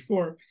R5 as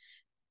before,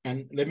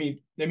 and let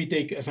me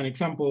take as an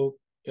example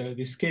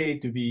this K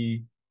to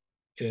be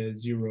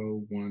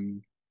 0,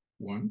 1,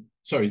 1.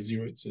 Sorry,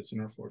 0. It's in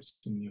R4.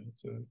 It's in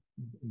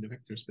the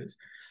vector space,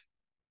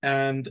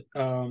 and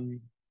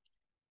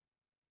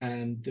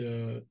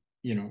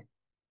you know.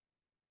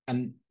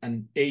 And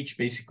H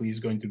basically is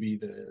going to be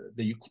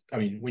the I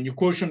mean, when you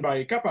quotient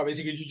by kappa,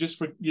 basically you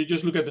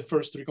just look at the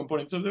first three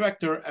components of the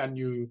vector and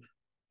you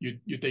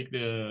take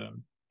the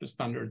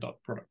standard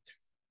dot product.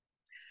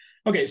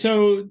 Okay,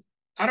 so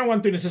I don't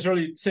want to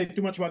necessarily say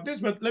too much about this,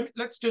 but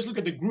let's just look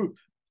at the group,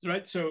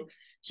 right? So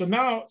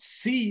now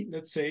C,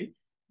 let's say,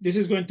 this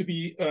is going to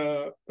be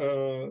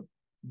the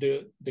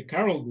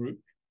Carroll group,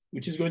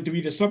 which is going to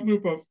be the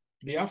subgroup of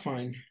the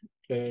affine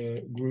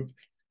group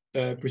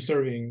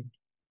preserving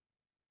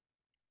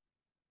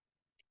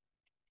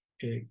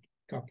a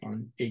kappa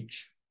on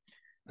H,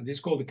 and this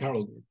is called the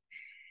Carroll group.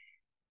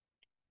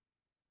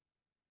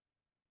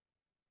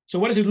 So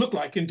what does it look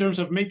like in terms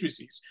of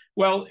matrices?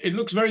 Well, it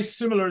looks very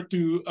similar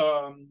to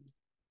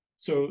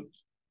to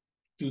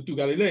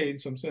Galilei in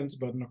some sense,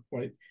 but not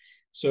quite.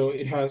 So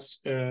it has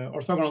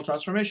orthogonal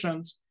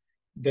transformations,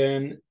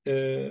 then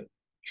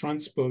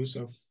transpose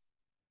of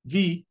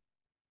V,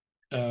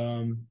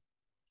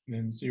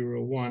 then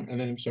 0, 1, and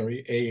then I'm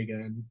sorry, A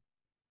again.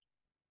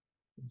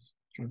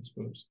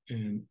 Transpose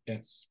and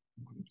S.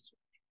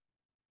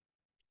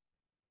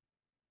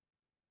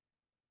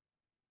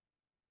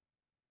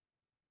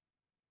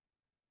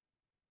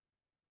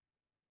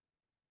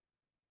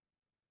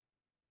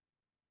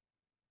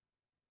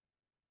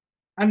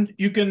 And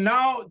you can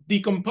now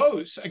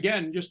decompose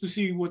again, just to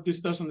see what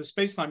this does on the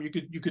spacetime.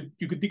 You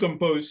could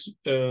decompose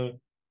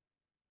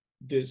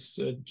this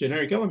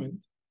generic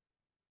element.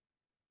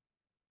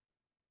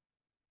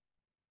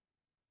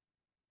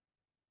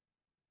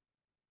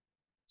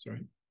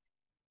 Sorry.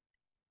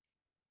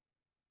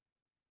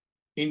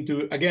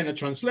 Into, again, a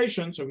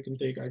translation. So we can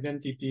take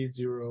identity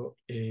 0,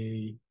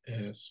 A,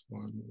 S,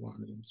 1,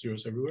 1, and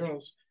zeros everywhere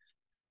else.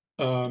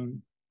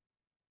 And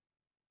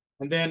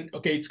then,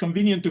 okay, it's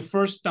convenient to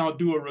first now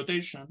do a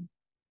rotation.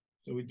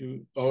 So we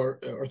do our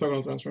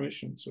orthogonal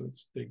transformation. So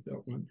let's take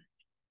that one.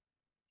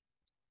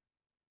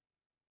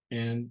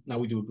 And now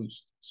we do a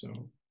boost.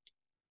 So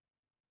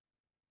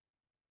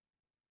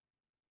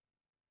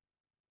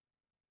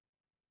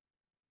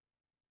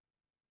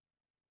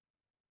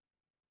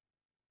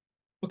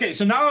okay,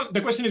 so now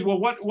the question is, well,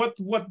 what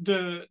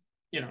the,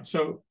 you know,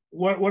 so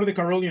what are the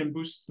Carrollian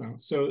boosts now?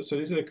 So this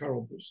is a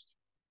Carroll boost.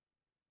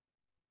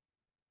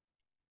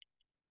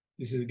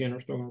 This is again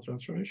orthogonal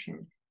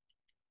transformation.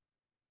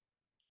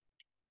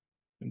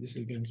 And this is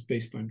again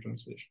space-time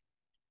translation.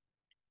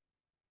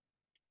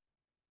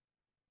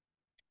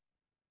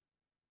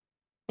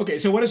 Okay,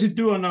 so what does it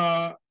do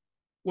on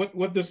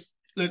what does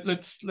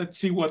let's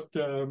see what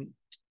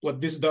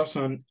this does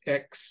on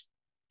X,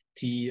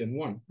 T, and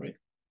 1, right?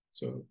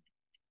 So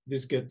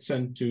this gets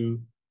sent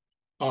to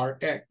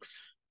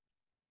Rx,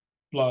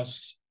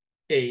 plus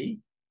A.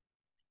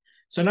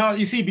 So now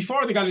you see,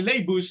 before the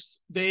Galilei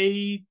boosts,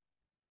 they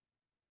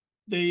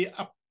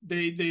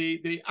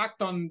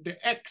act on the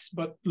X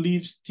but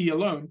leaves T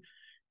alone.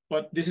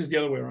 But this is the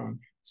other way around.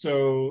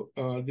 So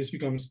this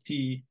becomes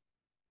T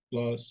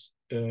plus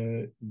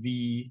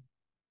V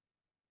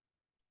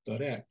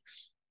dot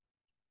X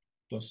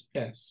plus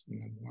S in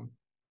that one.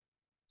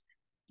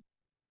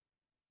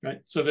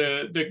 Right. So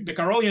the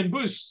Carrollian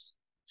boosts.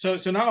 So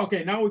now,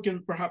 okay, now we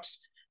can perhaps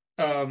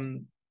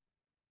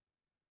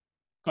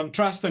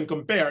contrast and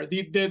compare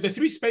the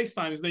three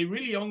spacetimes. They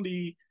really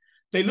only,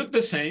 they look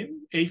the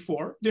same,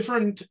 A4,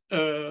 different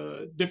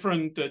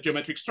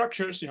geometric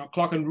structures, you know,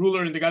 clock and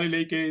ruler in the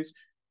Galilei case,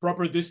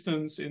 proper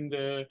distance in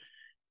the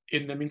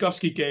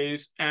Minkowski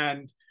case,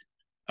 and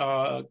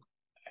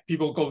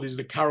people call this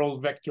the Carroll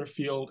vector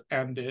field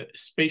and the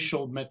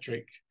spatial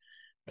metric,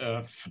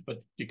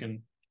 but you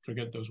can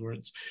forget those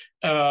words.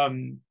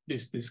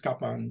 This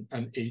kappa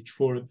and H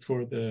for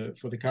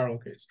the Carroll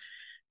case.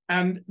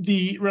 And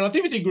the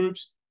relativity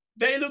groups,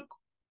 they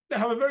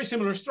have a very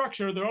similar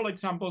structure. They're all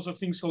examples of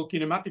things called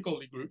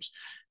kinematical groups,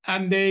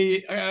 and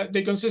they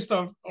consist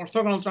of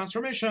orthogonal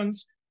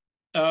transformations,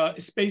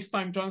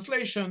 space-time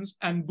translations,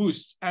 and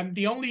boosts. And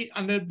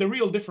the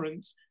real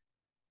difference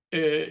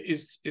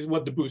is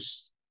what the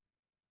boost,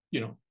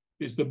 you know,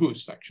 is the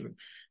boost actually.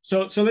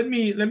 So let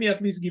me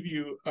at least give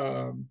you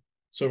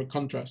sort of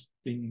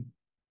contrasting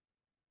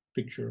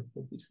picture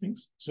of these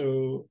things.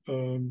 So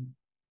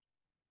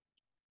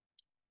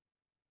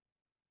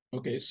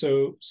okay,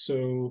 so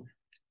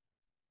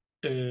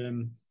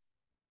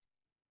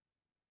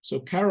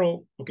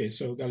Carroll, okay,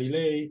 so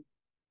Galilei,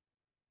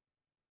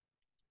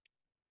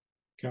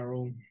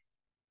 Carroll,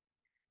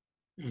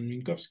 and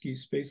Minkowski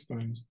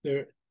spacetimes,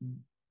 they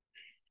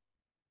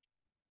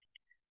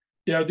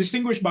are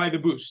distinguished by the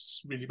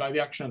boosts, really, by the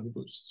action of the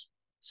boosts.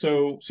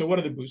 So what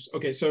are the boosts?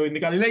 Okay, so in the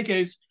Galilei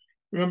case,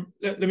 remember,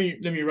 let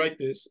me write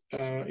this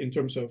in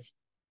terms of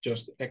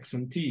just X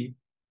and T.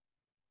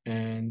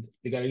 And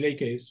the Galilei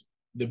case,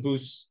 the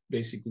boosts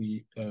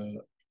basically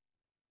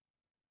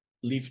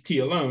leave T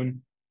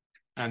alone,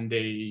 and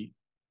they.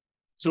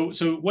 So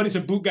what is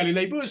a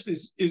Galilei boost?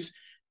 Is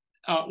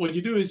what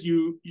you do is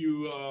you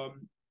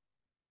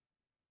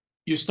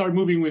start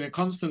moving with a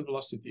constant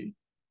velocity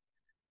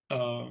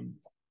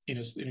in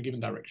a given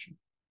direction.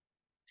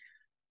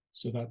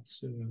 So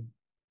that's so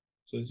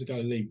this is a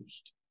Galilei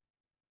boost.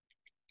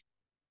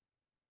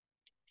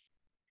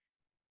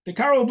 The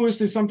Carroll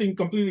boost is something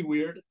completely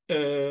weird.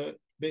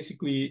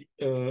 Basically,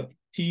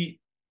 T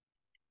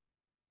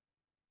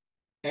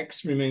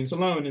X remains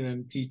alone, and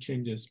then T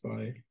changes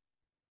by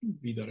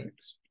V dot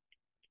X.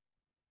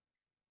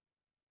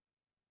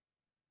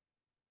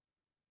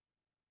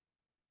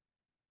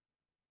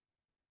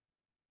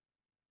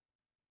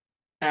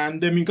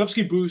 And the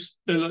Minkowski boost,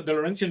 the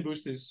Lorentzian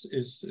boost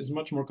is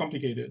much more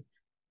complicated.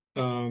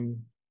 I'll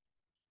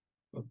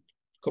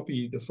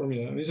copy the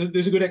formula.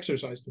 There's a good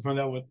exercise to find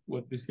out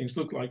what these things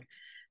look like.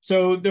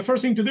 So the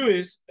first thing to do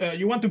is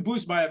you want to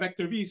boost by a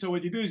vector v. So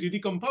what you do is you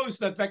decompose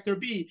that vector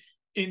v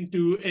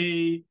into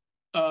a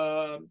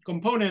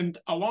component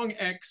along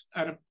x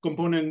and a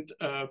component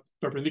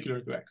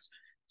perpendicular to x.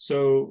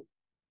 So,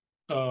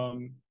 or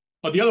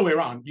the other way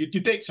around. You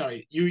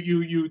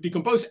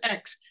decompose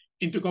x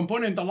into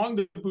component along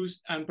the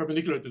boost and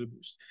perpendicular to the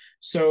boost.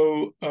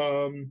 So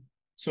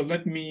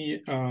let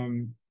me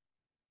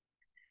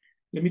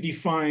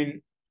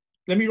define.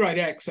 Let me write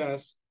x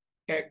as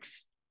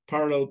x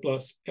parallel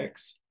plus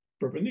x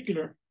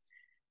perpendicular,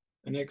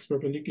 and x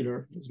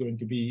perpendicular is going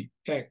to be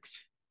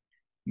x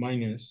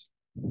minus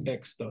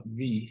x dot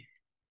v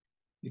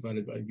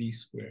divided by v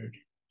squared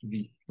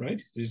v,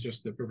 right? This is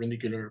just the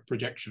perpendicular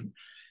projection.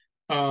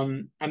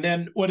 And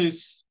then what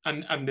is,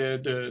 and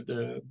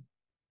the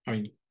I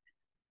mean,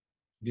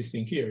 this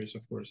thing here is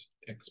of course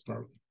x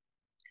parallel.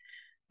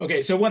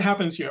 Okay, so what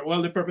happens here?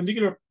 Well, the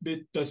perpendicular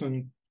bit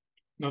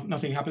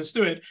nothing happens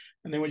to it.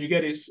 And then what you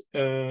get is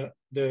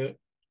the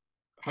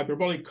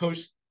hyperbolic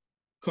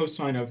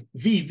cosine of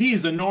v. V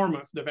is the norm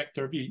of the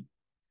vector v.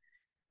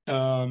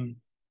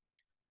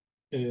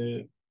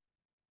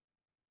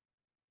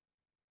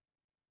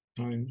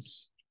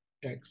 Times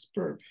x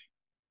perp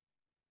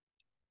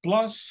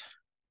plus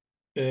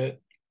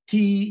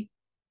t,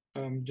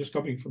 just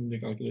copying from the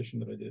calculation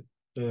that I did.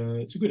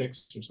 It's a good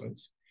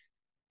exercise.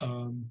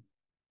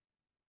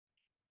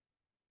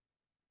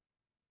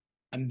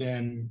 And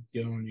then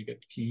the other one, you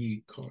get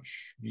t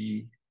cosh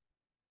v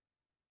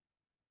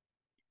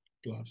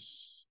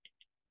plus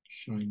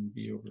sine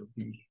v over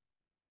v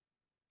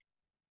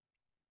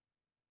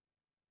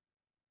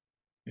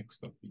x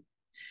dot v.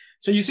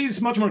 So you see,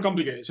 it's much more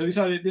complicated. So these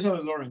are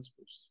the Lorentz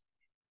boosts.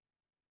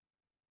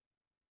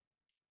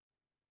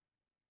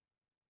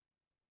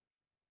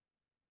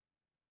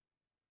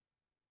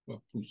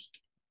 Well, boost.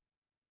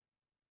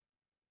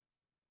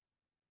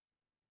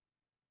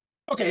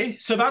 Okay,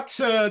 so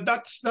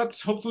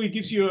that's hopefully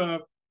gives you a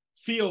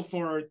feel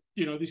for,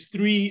 you know, these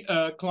three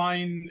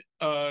Klein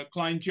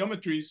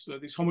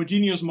geometries, these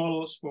homogeneous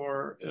models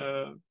for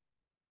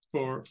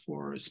for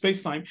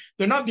spacetime.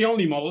 They're not the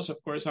only models,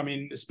 of course. I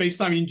mean,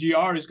 spacetime in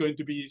GR is going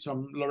to be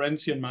some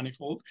Lorentzian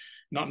manifold,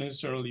 not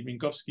necessarily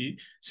Minkowski.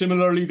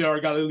 Similarly, there are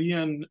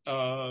Galilean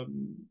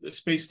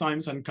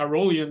spacetimes and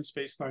Carrollian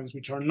spacetimes,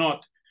 which are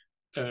not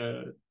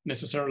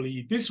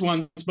necessarily these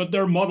ones, but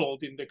they're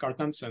modeled in the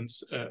Cartan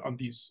sense on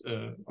these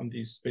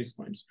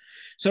spacetimes.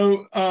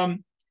 So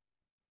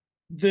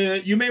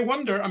you may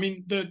wonder, I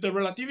mean, the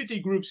relativity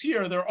groups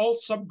here, they're all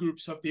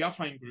subgroups of the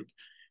affine group.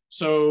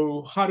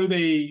 So how do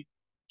they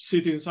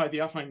sit inside the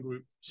affine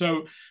group?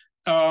 So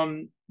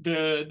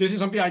this is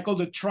something I call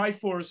the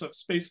triforce of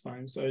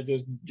spacetimes. I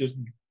just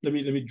let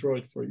me draw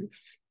it for you.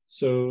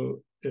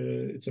 So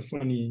it's a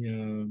funny.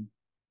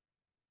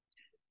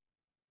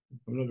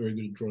 I'm not very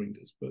good at drawing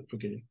this, but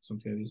okay,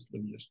 something like this.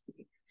 Let me just.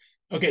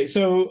 Okay,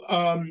 so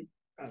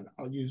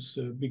I'll use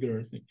a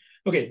bigger thing.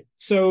 Okay,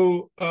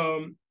 so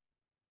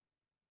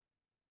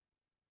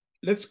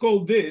let's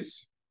call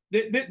this.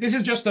 This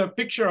is just a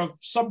picture of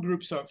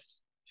subgroups of.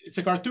 It's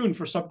a cartoon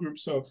for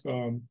subgroups of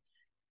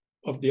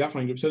the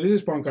affine group. So this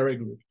is Poincaré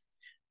group.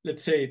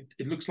 Let's say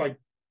it looks like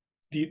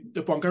the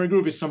Poincaré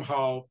group is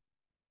somehow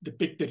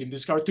depicted in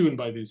this cartoon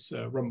by this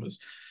rhombus.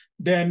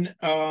 Then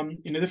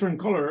in a different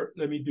color,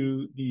 let me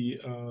do the,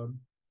 for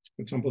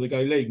example, the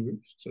Galilei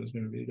group. So it's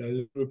going to be the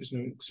Galilei group is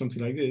going to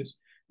something like this.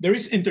 There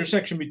is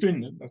intersection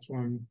between them. That's why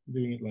I'm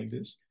doing it like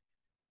this.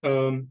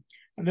 And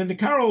then the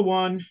Carroll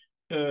one,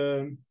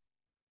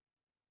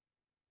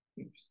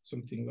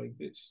 something like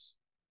this.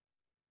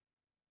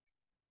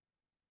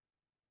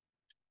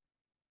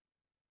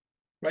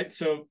 Right,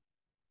 so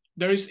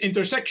there is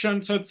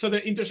intersection. So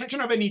the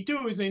intersection of any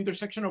two is the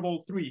intersection of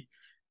all three.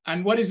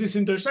 And what is this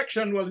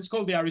intersection? Well, it's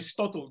called the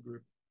Aristotle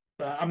group.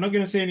 I'm not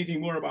going to say anything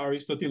more about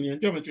Aristotelian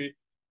geometry,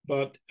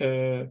 but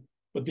the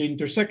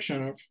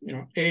intersection of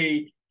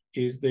A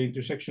is the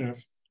intersection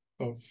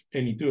of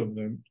any two of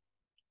them.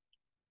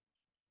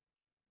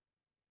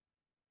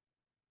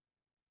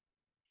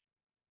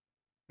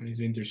 And is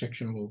the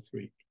intersection of all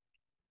three.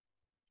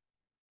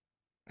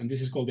 And this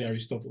is called the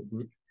Aristotle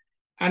group.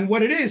 And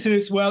what it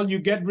is, well, you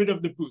get rid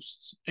of the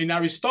boosts. In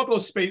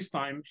Aristotle's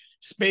spacetime,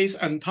 space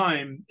and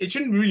time, it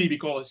shouldn't really be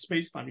called a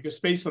spacetime because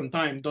space and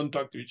time don't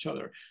talk to each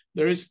other.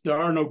 There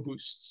are no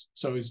boosts.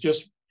 So it's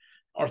just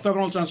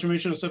orthogonal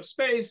transformations of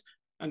space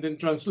and then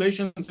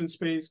translations in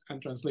space and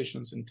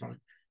translations in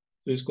time.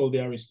 So it's called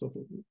the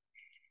Aristotle group.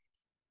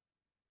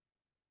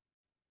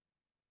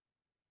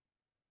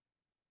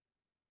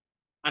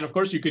 And of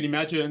course, you can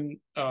imagine,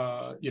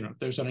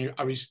 there's an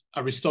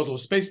Aristotle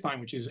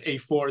spacetime, which is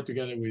A4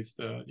 together with,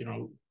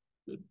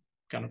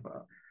 kind of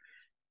a,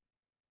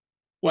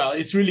 well,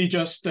 it's really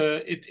just,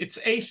 it's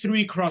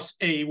A3 cross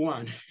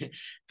A1.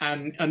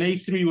 And an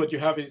A3, what you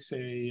have is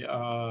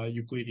a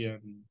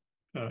Euclidean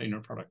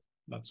inner product.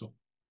 That's all.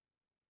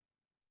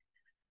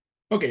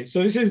 Okay,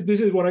 so this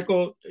is what I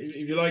call,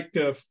 if you like,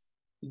 the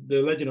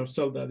Legend of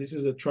Zelda, this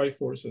is a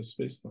triforce of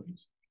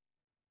spacetimes.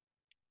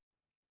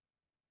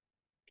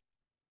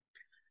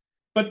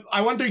 But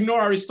I want to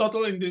ignore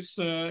Aristotle in these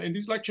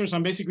lectures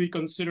and basically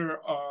consider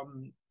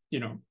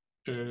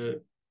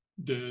the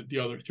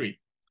other three.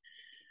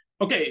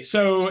 Okay,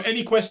 so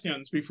any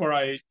questions before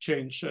I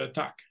change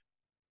tack?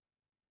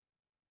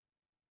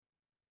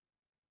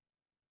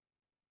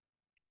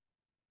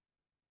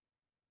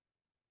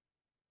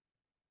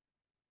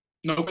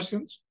 No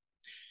questions?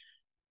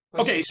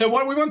 Okay, so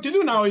what we want to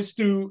do now is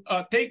to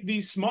take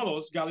these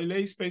models,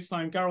 Galilei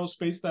spacetime, Carroll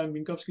spacetime,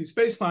 Minkowski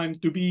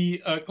spacetime, to be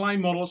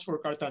Klein models for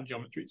Cartan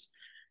geometries.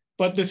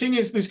 But the thing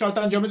is, these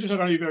Cartan geometries are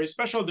going to be very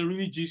special. They're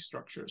really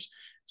G-structures.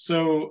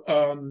 So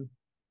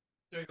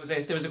Sorry,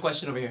 Jose, there was a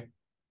question over here.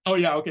 Oh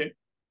yeah, okay.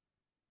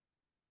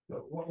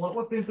 What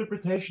was the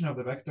interpretation of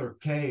the vector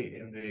k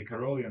in the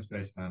Carrollian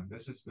spacetime?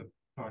 This is the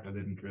part I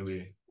didn't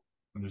really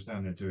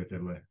understand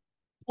intuitively.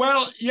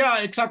 Well, yeah,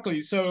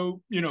 exactly.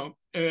 So,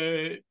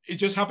 it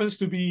just happens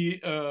to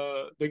be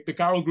the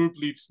Carroll group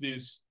leaves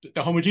this,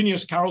 the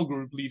homogeneous Carroll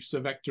group leaves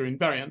a vector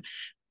invariant.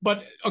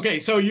 But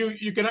okay, so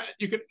you can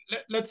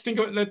let's think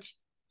of it,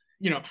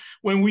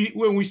 when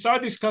we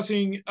start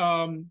discussing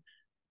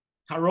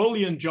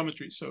Carrollian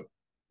geometry, so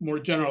more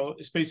general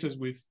spaces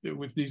with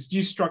this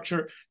G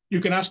structure, you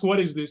can ask, what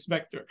is this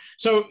vector?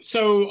 So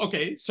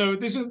okay, so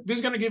this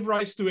is going to give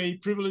rise to a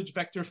privileged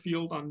vector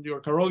field on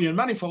your Carrollian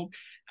manifold.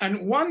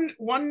 And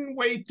one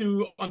way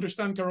to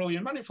understand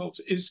Carrollian manifolds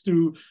is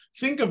to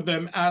think of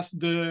them as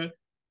the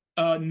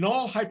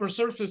null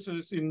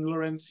hypersurfaces in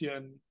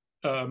Lorentzian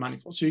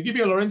manifolds. So you give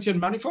you a Lorentzian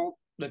manifold,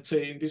 let's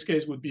say in this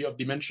case would be of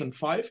dimension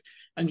 5,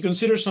 and you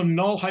consider some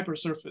null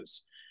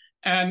hypersurface.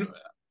 And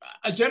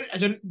a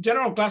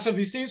general class of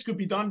these things could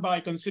be done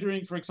by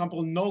considering, for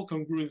example, null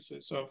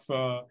congruences of,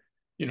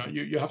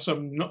 you have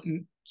some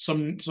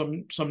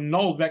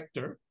null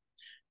vector,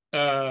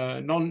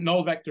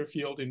 null vector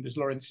field in this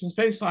Lorentzian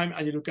spacetime,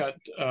 and you look at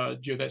the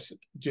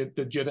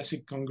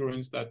geodesic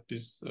congruence that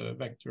this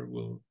vector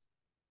would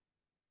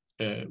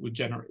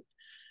generate.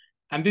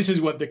 And this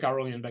is what the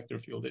Carrollian vector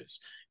field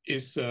is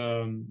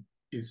the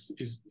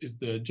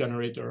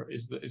generator of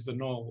the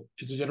null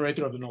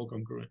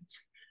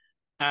congruence.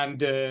 and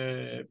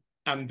the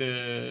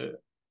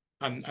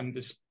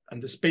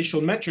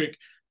spatial metric,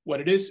 what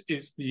it is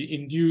the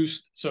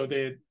induced. So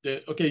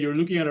okay, you're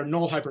looking at a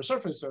null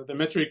hypersurface, so the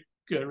metric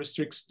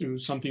restricts to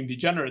something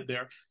degenerate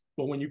there.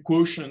 But when you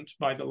quotient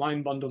by the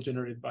line bundle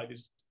generated by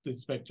this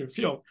vector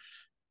field,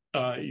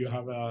 you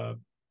have a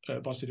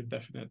positive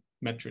definite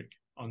metric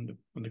on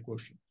the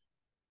quotient.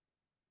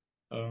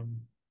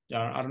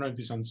 Yeah, I don't know if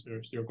this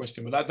answers your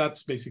question, but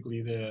that's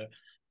basically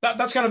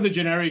that's kind of the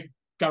generic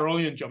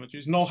Carrollian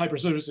geometries: null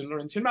hypersurface in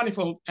Lorentzian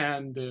manifold,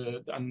 and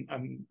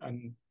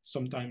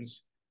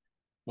sometimes,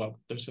 well,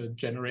 there's a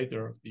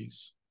generator of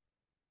these.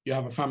 You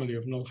have a family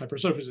of null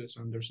hypersurfaces,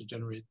 and there's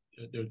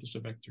a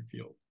vector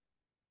field.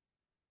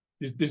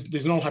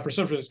 This null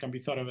hypersurface can be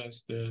thought of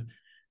as the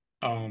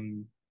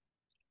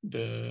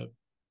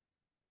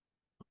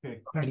Okay,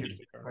 thank you.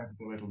 That's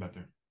a little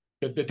better.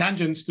 The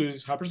tangents to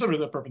this hypersurface,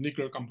 the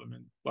perpendicular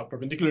complement, well,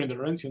 perpendicular in the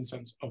Lorentzian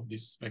sense of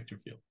this vector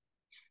field.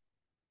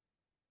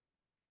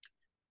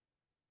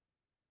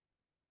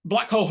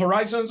 Black hole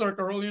horizons are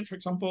Carrollian, for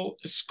example.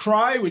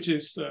 Scry, which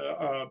is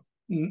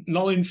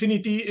null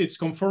infinity, it's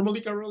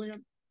conformally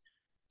Carrollian.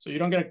 So you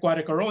don't get quite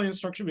a Carrollian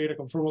structure, but you get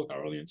a conformal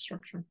Carrollian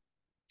structure.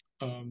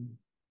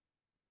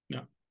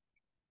 Yeah.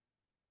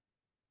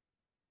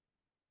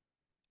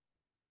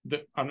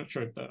 I'm not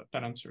sure if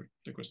that answered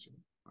the question.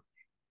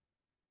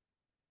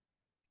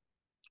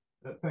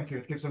 Thank you.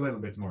 It gives a little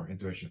bit more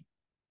intuition.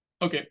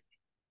 Okay.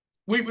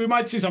 We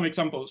might see some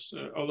examples,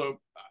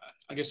 although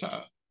I guess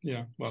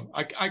yeah. Well,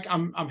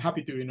 I'm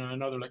happy to in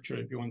another lecture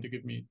if you want to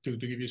give me to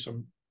give you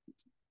some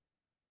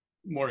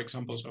more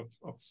examples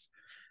of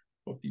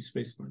these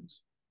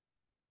spacetimes.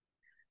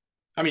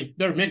 I mean,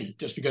 there are many,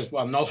 just because,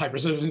 well, null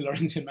hypersurfaces in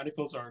Lorentzian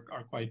manifolds are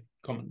quite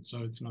common,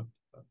 so it's not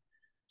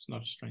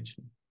a strange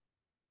thing.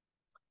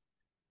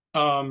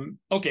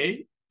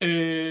 Okay,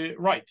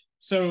 right.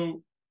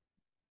 So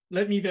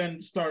let me then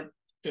start,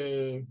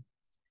 I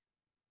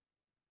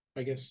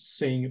guess,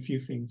 saying a few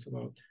things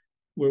about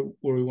where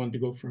we want to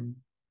go from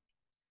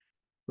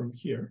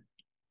here.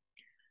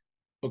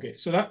 Okay,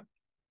 so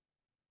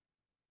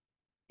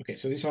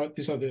these are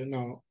the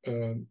now.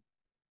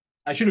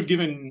 I should have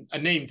given a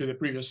name to the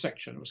previous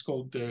section. It was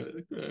called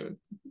I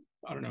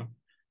don't know,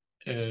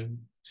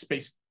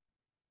 space,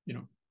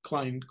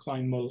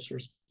 Klein models for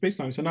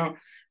spacetime. So now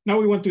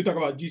we want to talk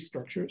about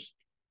G-structures,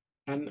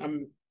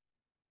 and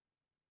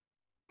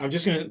I'm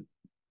just going to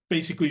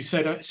basically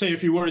say a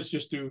few words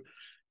just to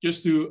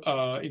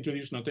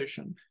introduce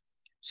notation.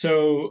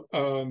 So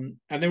and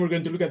then we're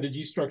going to look at the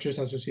G-structures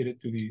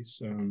associated to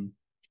these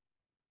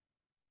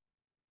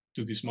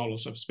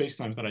models of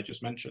spacetimes that I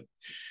just mentioned.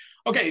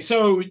 Okay,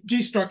 so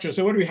G-structure.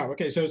 So what do we have?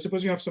 Okay, so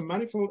suppose you have some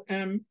manifold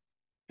M,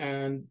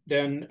 and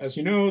then, as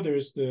you know,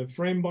 there's the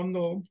frame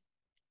bundle.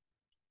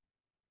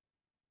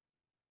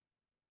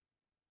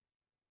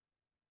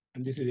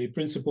 And this is a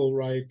principal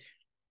right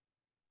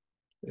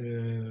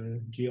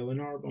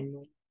GLNR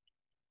bundle.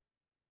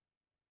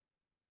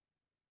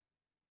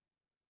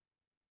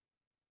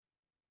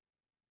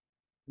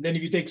 Then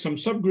if you take some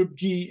subgroup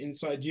G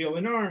inside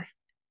GLNR,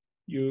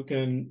 you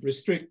can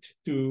restrict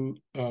to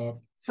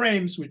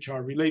frames which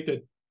are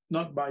related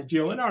not by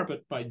GLNR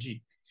but by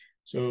G.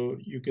 So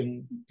you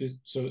can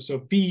so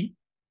P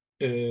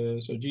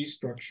so G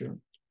structure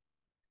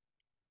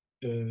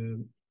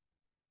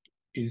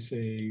is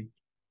a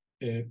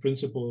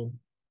principal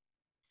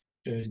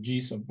G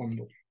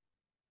subbundle.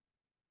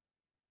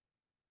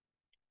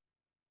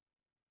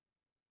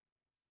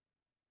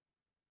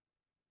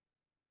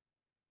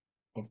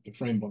 Of the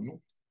frame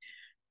bundle.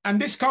 And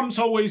this comes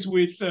always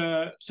with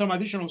some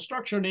additional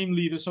structure,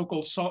 namely the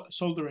so-called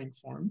soldering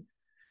form.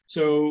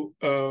 So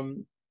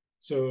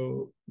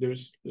so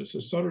there's a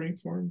soldering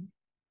form,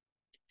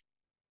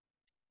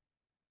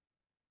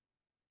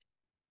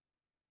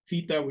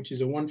 theta, which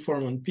is a one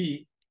form on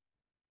P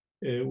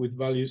with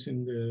values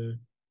in the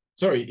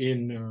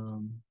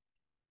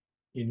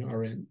in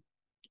Rn.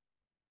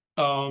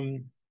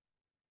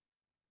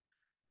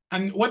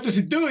 And what does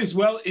it do is,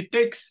 well, it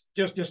takes,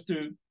 just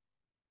to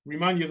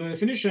remind you of the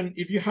definition,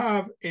 if you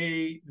have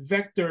a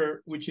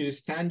vector which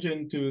is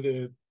tangent to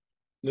the,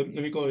 let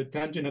me call it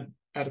tangent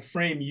at a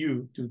frame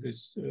U to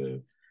this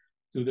to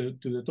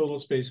the total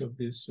space of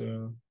this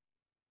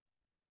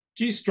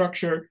G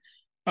structure,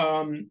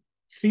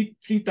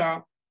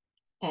 theta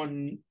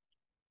on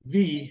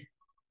V.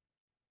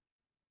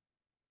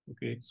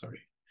 Okay,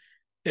 sorry.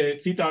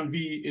 Theta on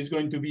V is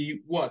going to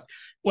be what?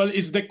 Well,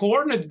 is the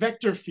coordinate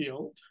vector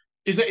field,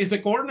 is the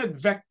coordinate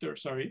vector,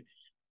 sorry,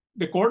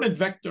 the coordinate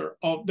vector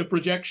of the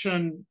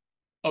projection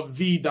of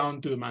V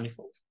down to the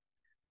manifold.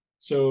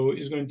 So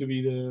it's going to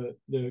be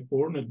the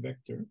coordinate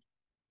vector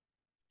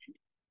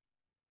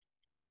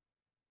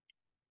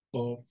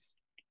of,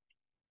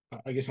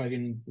 I guess I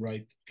didn't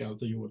write, okay, I'll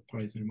tell you what pi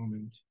is in a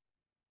moment,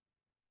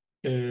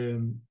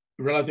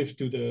 relative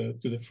to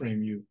the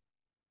frame U.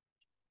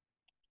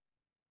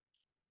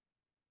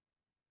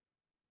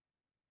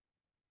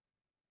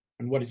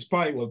 And what is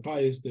pi? Well,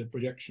 pi is the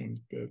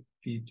projection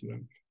P to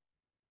M.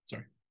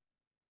 Sorry.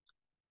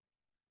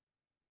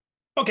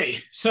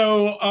 Okay,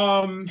 so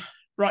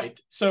right,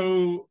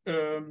 so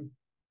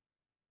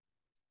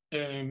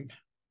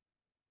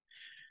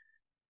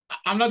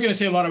I'm not going to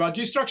say a lot about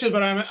G-structures,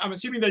 but I'm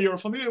assuming that you're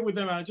familiar with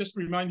them. I'll just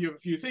remind you of a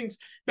few things.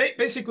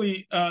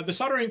 Basically, the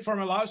soldering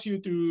form allows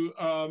you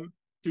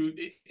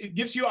it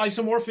gives you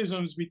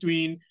isomorphisms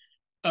between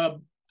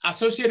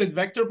associated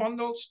vector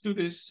bundles to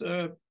this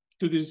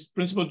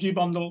principal G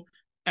bundle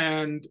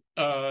and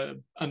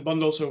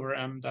bundles over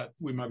M that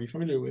we might be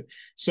familiar with.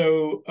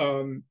 So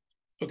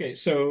okay,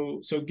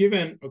 so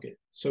given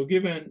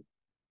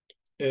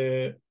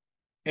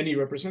any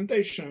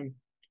representation,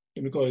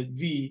 and we call it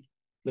V,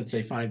 let's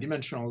say finite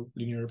dimensional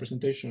linear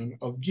representation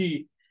of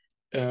G,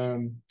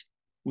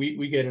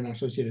 we get an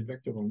associated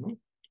vector bundle,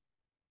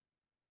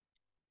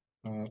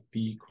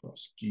 P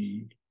cross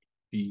G,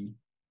 P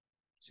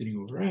sitting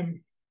over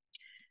M.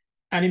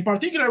 And in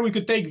particular, we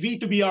could take V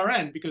to be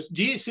Rn because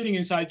G is sitting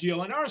inside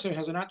GL and R, so it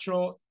has a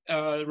natural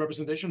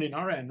representation in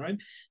Rn, right?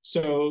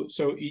 So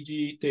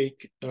e.g.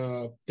 take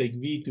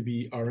V to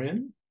be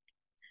Rn,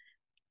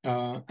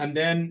 and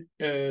then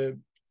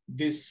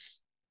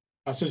this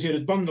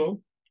associated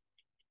bundle,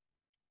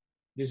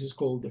 this is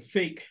called the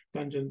fake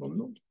tangent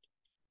bundle.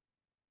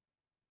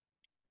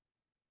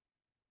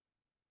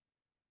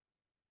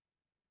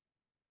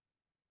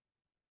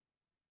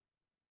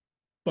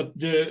 But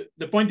the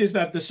point is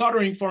that the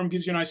soldering form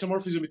gives you an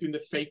isomorphism between the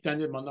fake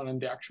tangent bundle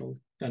and the actual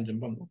tangent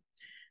bundle.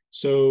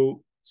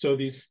 So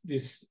this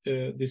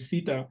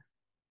theta,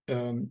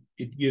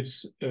 it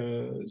gives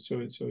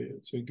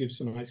it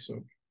gives an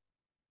iso.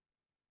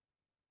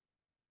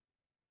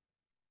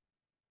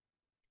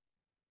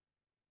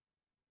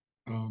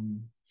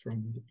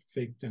 From the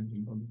fake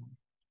tangent bundle.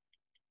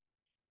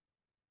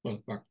 Well,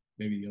 back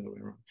maybe the other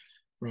way around.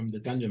 From the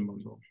tangent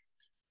bundle.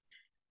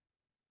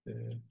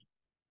 To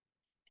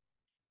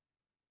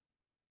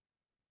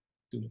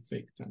the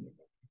fake tangent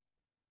bundle.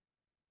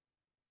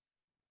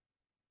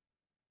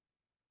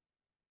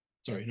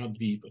 Sorry, not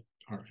V, but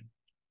Rn.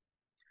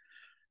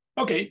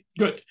 Okay,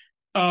 good.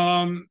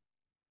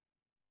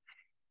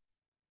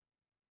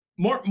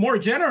 More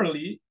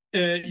generally,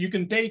 you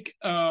can take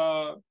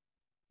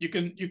you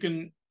can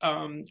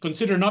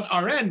consider not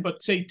Rn,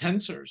 but say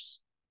tensors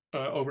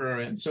over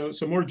Rn. So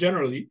more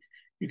generally,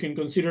 you can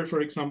consider,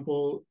 for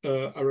example,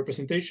 a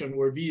representation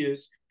where V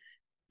is,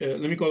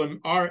 let me call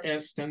them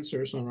Rs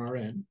tensors on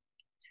Rn.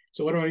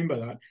 So what do I mean by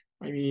that?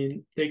 I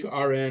mean, take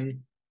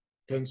Rn,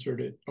 tensor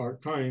it R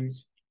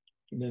times,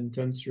 and then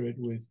tensor it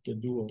with the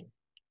dual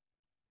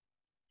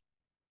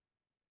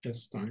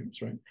S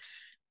times, right?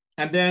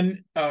 And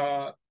then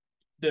the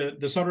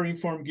soldering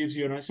form gives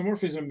you an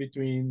isomorphism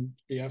between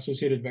the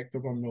associated vector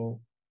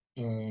bundle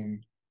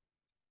and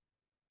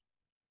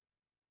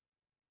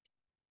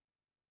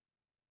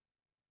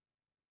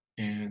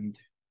an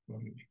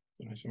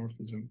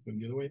isomorphism going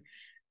the other way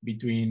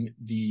between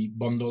the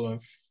bundle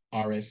of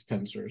RS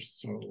tensors,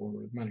 so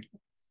over manifold,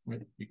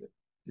 right? Because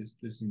this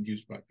is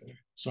induced by the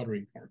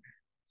soldering form.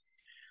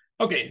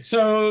 Okay,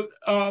 so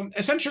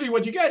essentially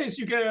what you get is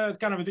you get a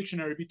kind of a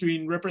dictionary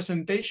between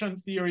representation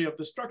theory of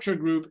the structure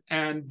group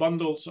and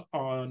bundles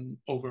on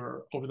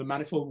over the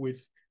manifold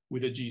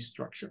with a G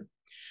structure.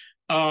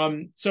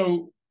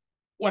 So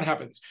what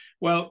happens?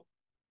 Well,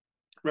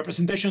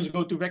 representations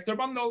go to vector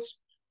bundles,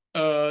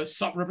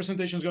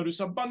 sub-representations go to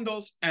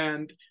sub-bundles,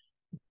 and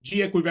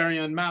G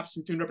equivariant maps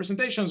between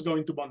representations go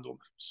into bundle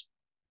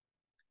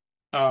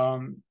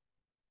maps.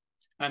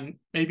 And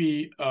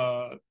maybe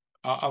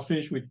I'll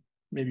finish with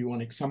maybe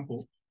one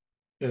example.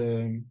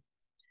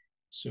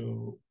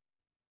 So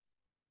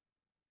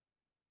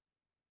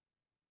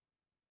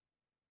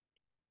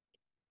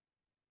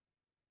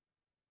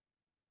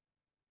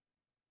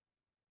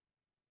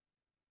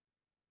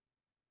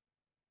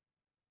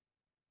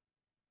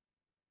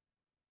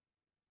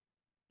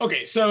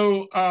okay,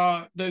 so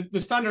the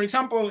standard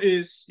example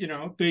is, you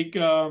know, take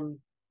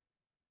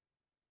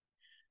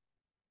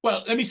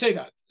well, let me say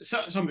that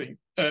something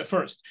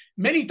first.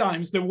 Many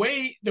times the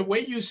way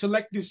you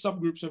select these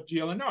subgroups of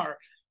GL and R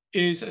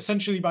is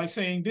essentially by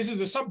saying this is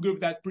a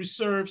subgroup that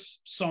preserves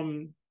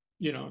some,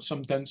 you know,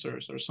 some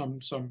tensors or some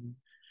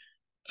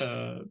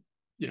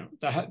you know,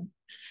 that had,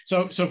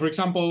 so for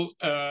example,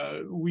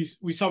 we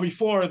saw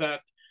before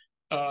that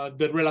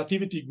the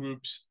relativity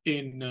groups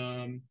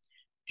in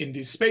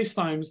these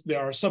spacetimes, there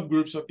are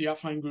subgroups of the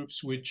affine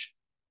groups which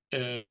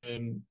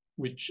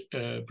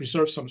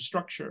preserve some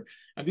structure,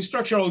 and this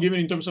structure are all given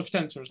in terms of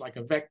tensors, like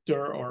a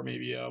vector or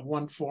maybe a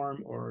one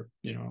form, or,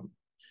 you know,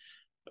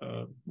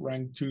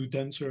 rank 2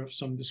 tensor of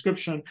some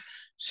description.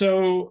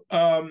 So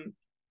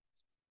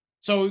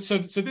so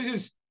this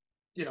is,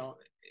 you know,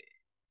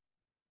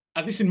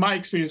 at least in my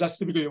experience, that's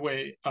typically the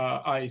way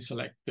I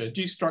select the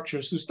G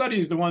structures to study,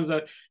 is the ones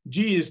that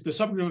G is the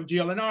subgroup of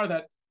GL and R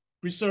that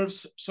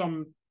preserves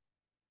some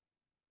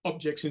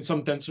objects in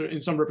some tensor, in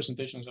some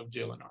representations of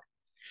GL and R.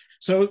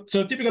 So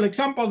typical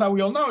example that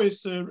we all know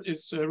is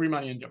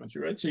Riemannian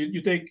geometry, right? So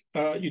you take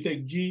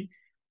G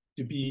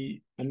to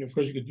be, and of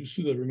course you could do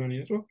pseudo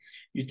Riemannian as well.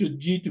 You took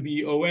G to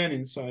be ON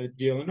inside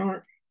GL and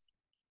R.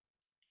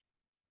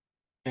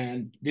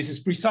 And this is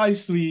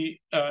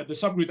precisely the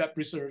subgroup that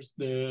preserves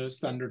the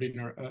standard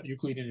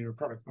Euclidean inner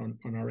product on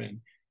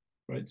Rn,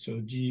 right?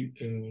 So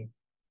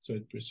so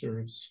it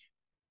preserves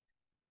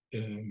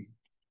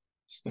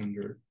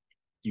standard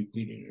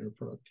Euclidean inner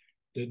product,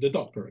 the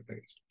dot product, I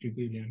guess,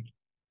 Euclidean.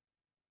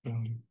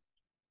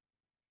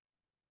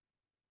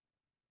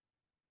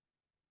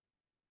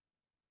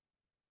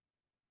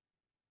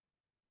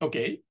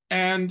 Okay,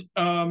 and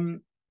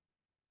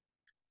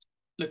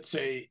let's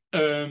say,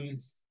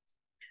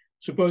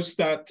 suppose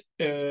that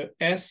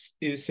S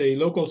is a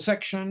local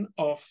section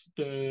of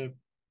the.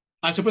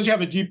 I suppose you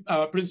have a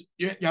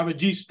you have a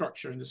G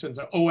structure in the sense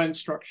of ON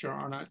structure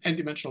on an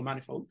n-dimensional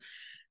manifold,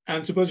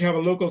 and suppose you have a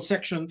local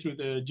section through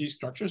the G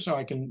structure. So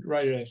I can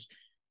write it as,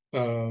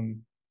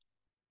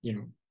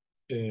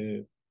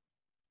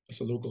 as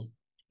a local,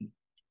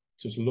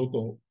 so it's a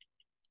local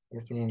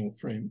orthonormal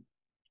frame.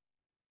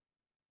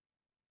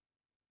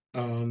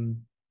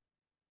 And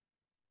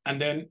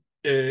then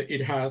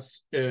it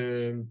has.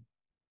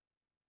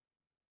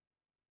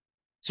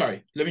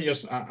 Sorry, let me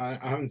just. I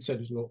haven't said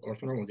it's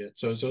orthonormal yet.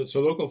 So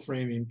local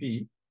frame in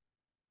P.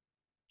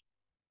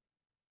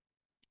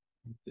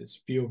 This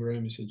P over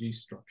M is a G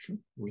structure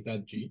with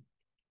that G.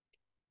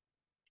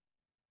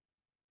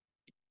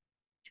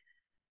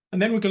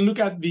 And then we can look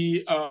at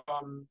the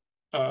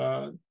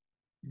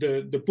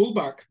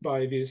pullback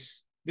by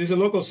this. There's a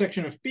local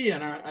section of P,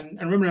 and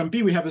remember on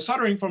P we have the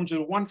soldering form, which is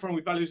one form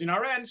with values in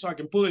Rn, so I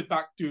can pull it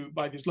back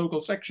by this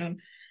local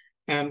section,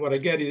 and what I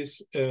get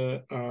is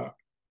an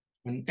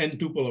n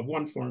tuple of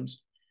one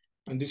forms,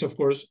 and this, of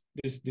course,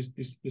 this is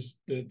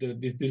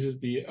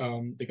the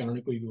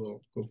canonically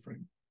dual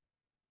coframe.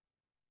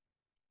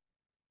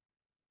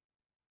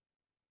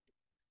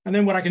 And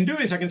then what I can do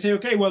is I can say,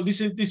 okay, well,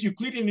 this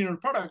Euclidean inner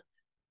product.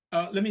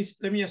 Let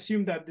me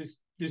assume that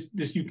this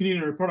Euclidean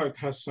inner product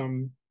has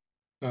some.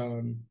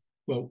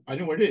 Well, I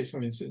know what it is. I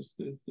mean, it's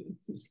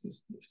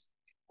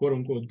quote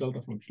unquote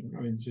delta function. I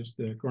mean, it's just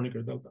the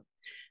Kronecker delta.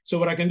 So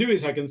what I can do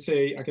is I can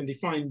say I can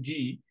define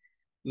G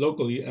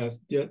locally as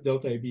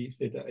delta AB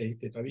theta A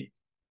theta B.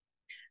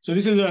 So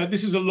this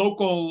is a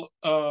local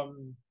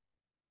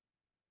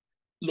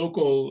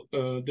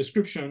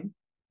description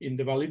in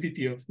the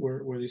validity of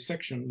where this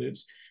section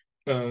lives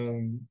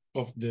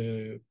of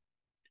the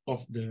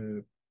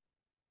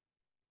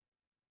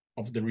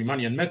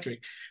Riemannian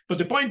metric. But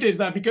the point is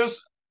that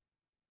because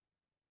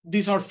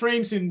these are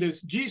frames in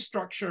this G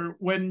structure,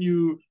 when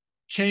you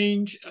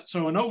change,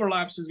 so an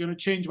overlaps is going to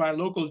change by a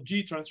local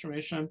G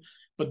transformation,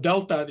 but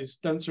delta, this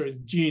tensor, is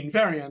G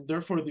invariant.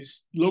 Therefore,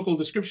 these local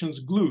descriptions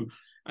glue,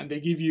 and they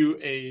give you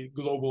a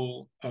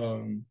global.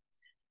 So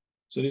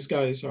these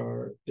guys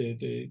are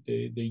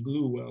they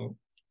glue well,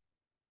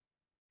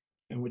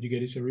 and what you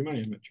get is a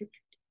Riemannian metric.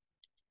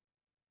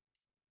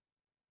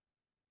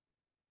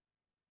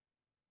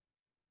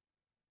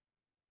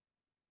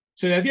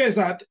 So the idea is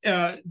that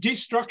G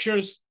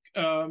structures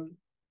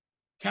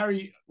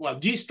carry, well,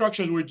 G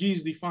structures where G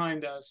is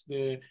defined as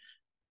the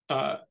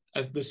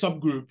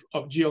subgroup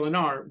of GL and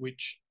R,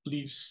 which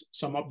leaves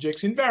some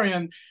objects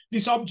invariant.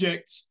 These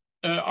objects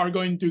are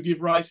going to give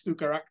rise to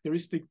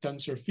characteristic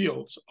tensor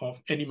fields of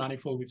any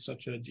manifold with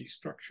such a G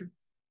structure.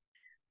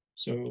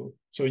 So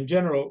in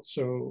general,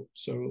 so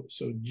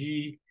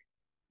G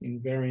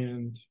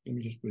invariant, let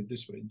me just put it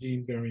this way, G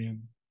invariant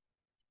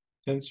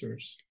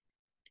tensors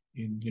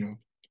in,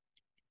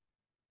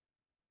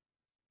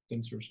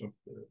 tensors of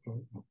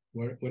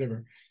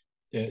whatever,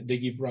 they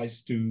give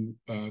rise to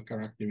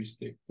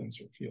characteristic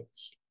tensor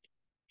fields.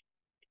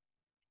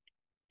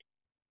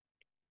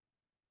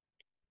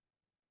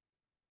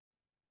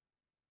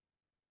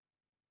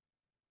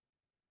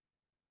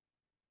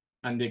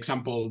 And the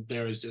example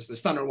there is just the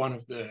standard one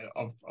of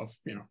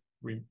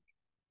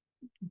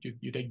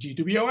you take G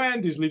to be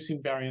ON, this lives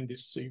invariant,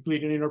 this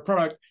Euclidean inner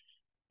product,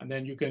 and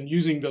then you can,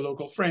 using the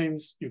local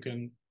frames, you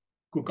can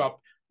cook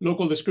up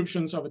local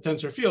descriptions of a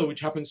tensor field, which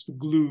happens to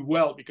glue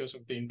well because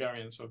of the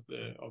invariance of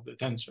the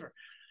tensor,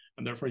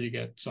 and therefore you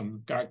get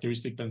some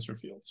characteristic tensor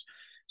fields.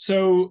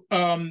 So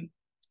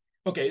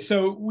okay,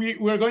 so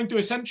we're going to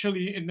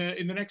essentially in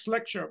the next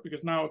lecture,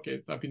 because now,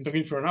 okay, I've been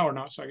talking for an hour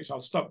now, so I guess I'll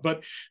stop.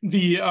 But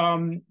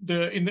in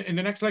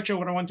the next lecture,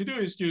 what I want to do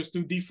is just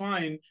to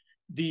define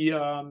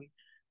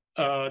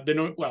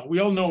well, we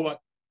all know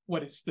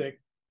what is the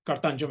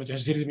Cartan geometry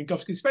has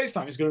Minkowski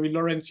spacetime. It's going to be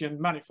Lorentzian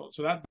manifold.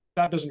 So that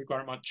doesn't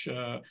require much.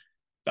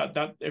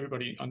 That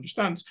everybody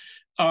understands.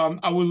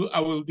 I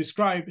will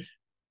describe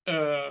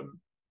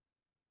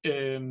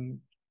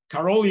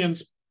Carrollian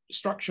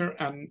structure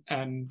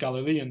and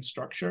Galilean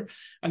structure,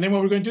 and then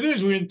what we're going to do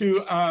is we're going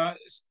to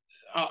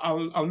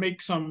I'll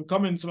make some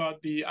comments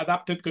about the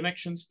adapted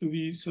connections to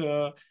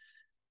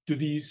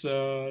these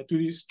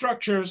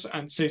structures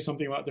and say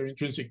something about their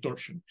intrinsic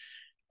torsion,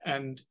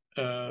 and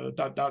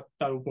that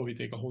will probably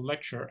take a whole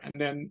lecture. And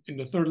then in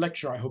the third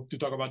lecture, I hope to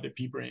talk about the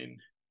p-brane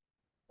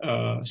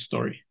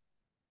story.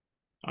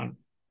 And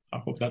I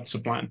hope that's the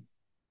plan.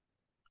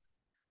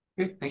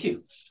 Okay, thank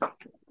you.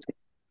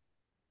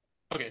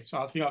 Okay, so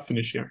I think I'll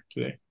finish here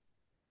today.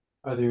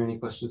 Are there any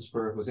questions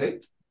for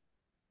Jose?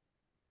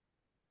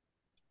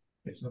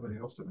 If nobody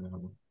else did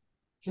anything.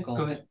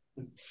 Go ahead.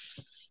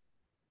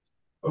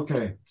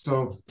 Okay,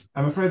 so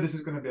I'm afraid this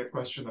is going to be a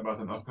question about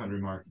an offhand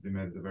remark that you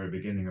made at the very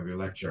beginning of your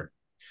lecture.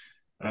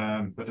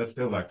 But I'd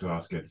still like to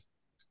ask it.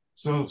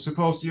 So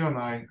suppose you and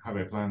I have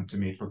a plan to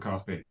meet for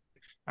coffee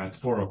at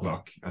 4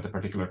 o'clock at a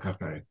particular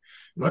cafe.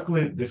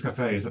 Luckily, this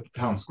cafe is at the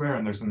town square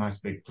and there's a nice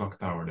big clock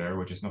tower there,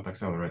 which is not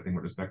accelerating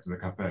with respect to the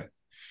cafe.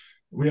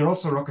 We are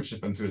also rocket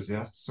ship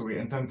enthusiasts, so we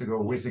intend to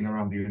go whizzing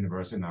around the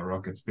universe in our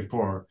rockets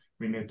before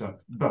we meet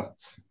up. But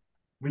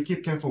we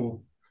keep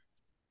careful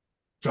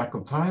track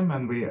of time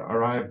and we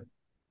arrive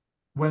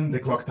when the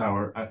clock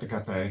tower at the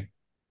cafe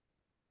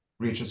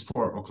reaches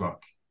 4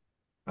 o'clock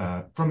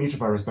from each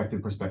of our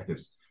respective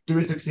perspectives. Do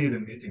we succeed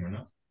in meeting or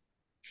not?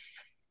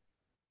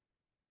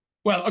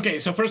 Well, okay.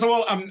 So first of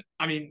all,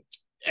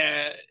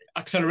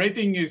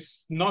 accelerating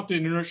is not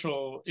an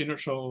inertial.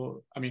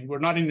 I mean, we're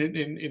not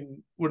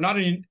in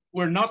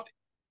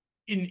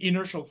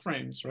inertial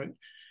frames, right?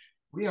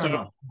 We are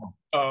not.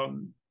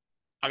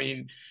 I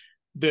mean,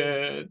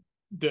 the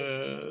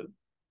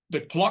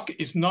clock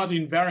is not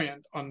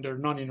invariant under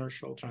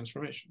non-inertial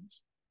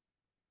transformations.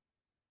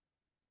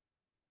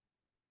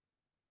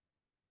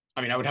 I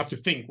mean, I would have to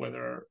think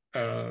whether,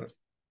 but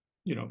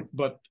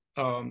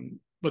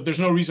there's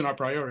no reason a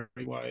priori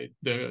why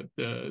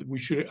we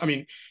should. I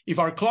mean, if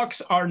our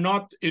clocks are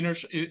not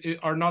inertial, if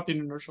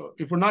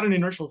we're not in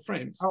inertial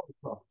frames.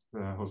 Oh,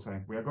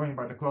 Jose, we are going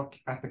by the clock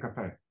at the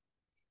cafe.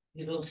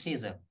 You don't see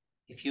them.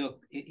 If you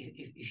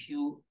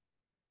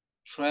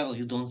travel,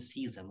 you don't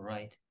see them,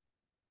 right?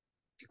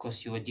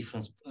 Because you're a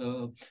different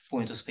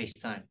point of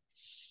space-time.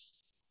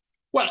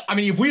 Well, I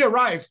mean, if we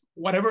arrive,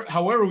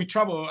 however we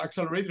travel,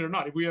 accelerated or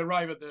not, if we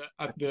arrive if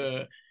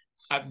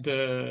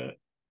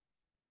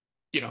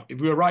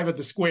we arrive at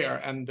the square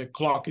and the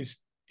clock is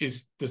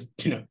the,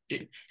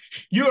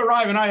 you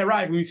arrive and I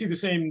arrive and we see the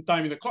same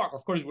time in the clock,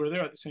 of course we're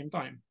there at the same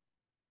time.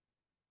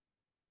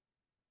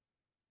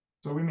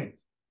 So we meet.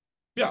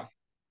 Yeah.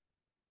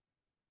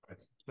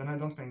 Right. Then I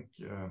don't think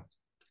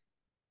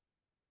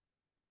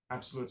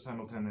absolute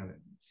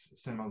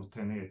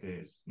simultaneity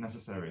is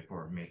necessary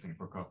for meeting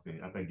for coffee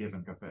at a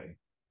given cafe.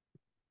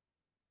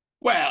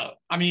 Well,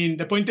 I mean,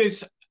 the point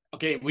is,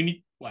 okay,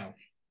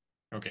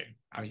 okay.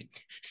 I mean,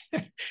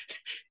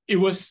 it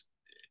was,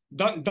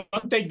 don't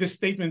take the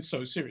statement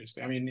so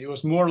seriously. I mean, it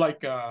was more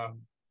like, I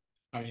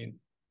mean,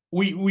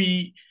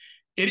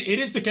 it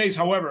is the case,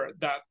 however,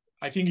 that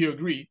I think you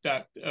agree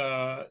that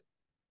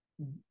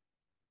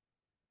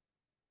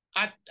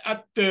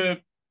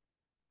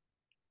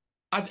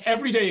at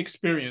everyday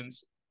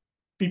experience,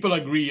 people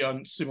agree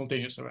on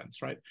simultaneous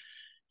events, right?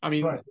 I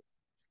mean, right.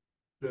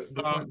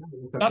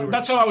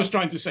 That's what I was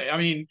trying to say. I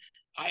mean,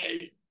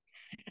 I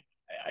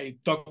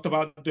talked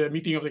about the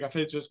meeting of the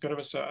cafe just kind of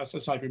as a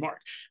side remark.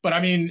 But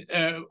I mean,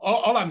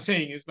 all I'm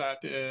saying is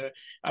that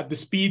at the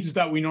speeds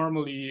that we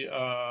normally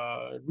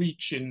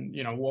reach in,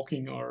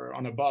 walking or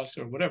on a bus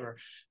or whatever,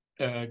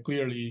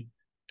 clearly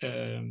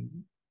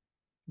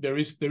there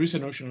is a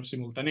notion of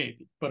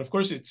simultaneity. But of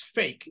course, it's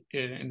fake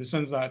in the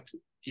sense that,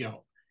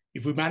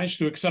 if we manage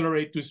to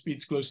accelerate to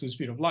speeds close to the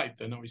speed of light,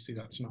 then obviously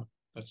that's not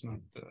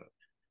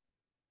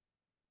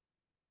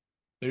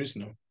there is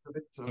no.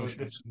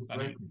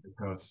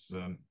 Because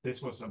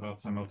this was about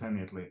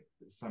simultaneity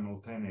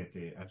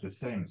at the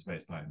same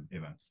space-time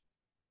events,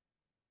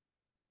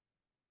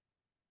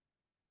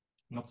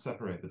 not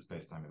separated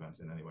space-time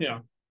events in any way. Yeah.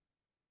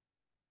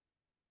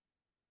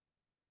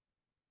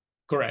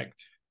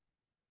 Correct.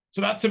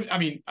 So that's, I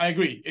mean, I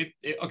agree.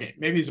 Okay,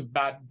 maybe it's a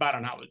bad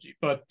analogy,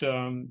 but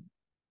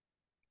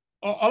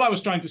all I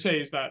was trying to say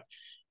is that,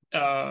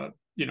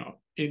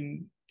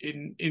 in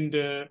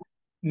the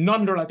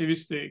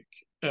non-relativistic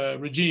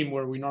regime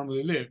where we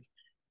normally live,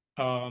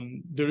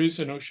 there is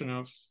a notion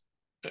of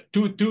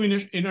two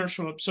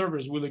inertial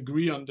observers will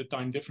agree on the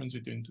time difference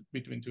between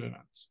two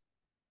events.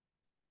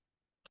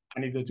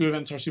 And if the two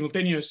events are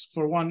simultaneous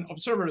for one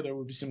observer, they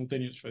will be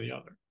simultaneous for the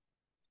other.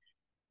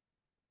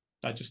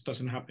 That just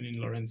doesn't happen in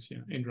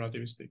Lorentzian, in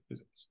relativistic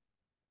physics.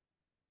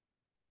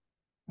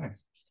 Thanks.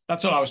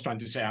 That's all I was trying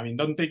to say. I mean,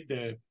 don't take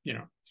the,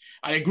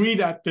 I agree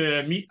that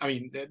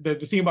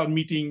the thing about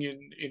meeting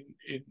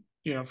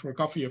in for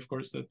coffee, of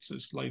course, that's a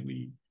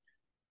slightly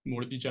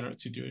more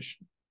degenerate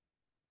situation.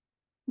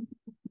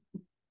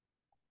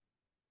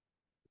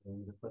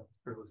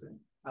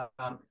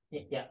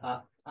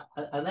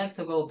 I'd like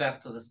to go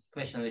back to this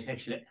question which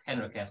actually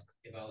Henrik asked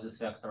about this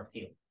vector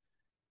field.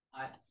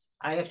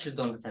 I actually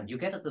don't understand. You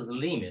get it as a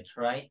limit,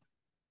 right?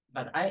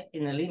 But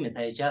in a limit,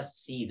 I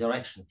just see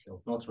direction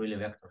field, not really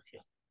vector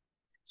field.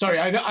 Sorry,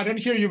 I don't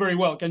hear you very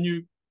well. Can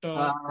you?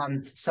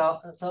 So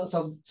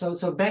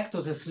back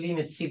to this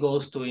limit c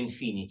goes to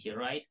infinity,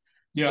 right?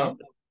 Yeah. So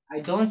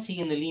I don't see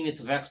in the limit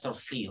vector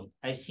field.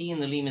 I see in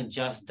the limit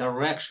just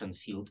direction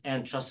field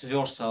and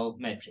transversal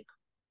metric.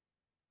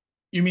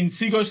 You mean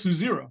c goes to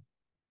 0?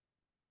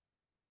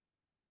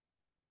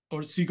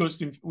 Or c goes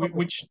to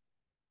which?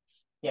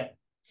 Yeah.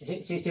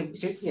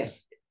 Yes.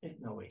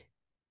 No, wait.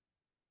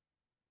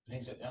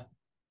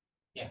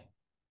 Yeah.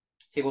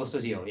 C goes to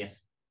 0, yes.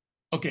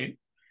 Okay.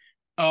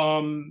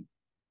 Well,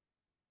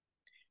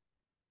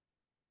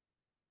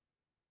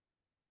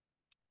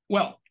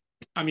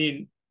 I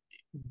mean,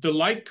 the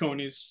light cone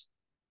is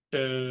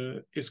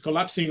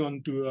collapsing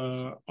onto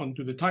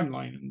the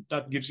timeline, and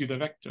that gives you the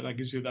vector, that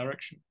gives you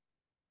direction.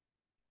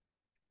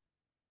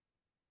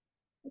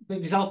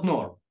 Without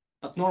norm,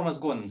 but norm is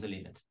gone in the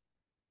limit.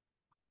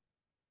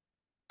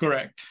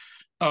 Correct.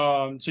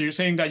 So you're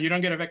saying that you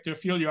don't get a vector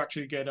field, you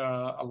actually get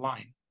a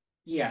line.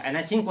 Yeah, and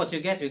I think what you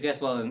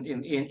get well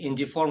in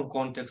deformed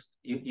context,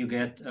 you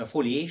get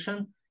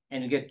foliation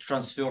and you get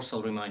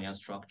transversal Riemannian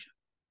structure.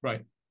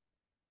 Right.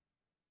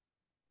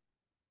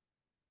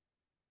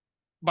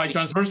 By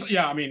transversal,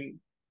 yeah, I mean,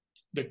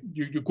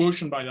 you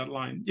quotient by that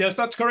line. Yes,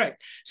 that's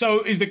correct.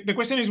 So is the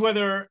question is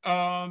whether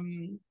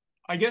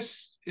I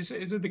guess is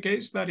it the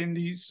case that in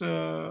these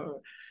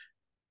so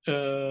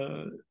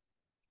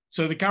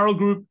the Carroll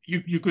group,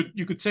 you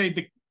could say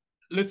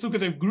let's look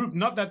at the group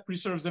not that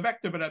preserves the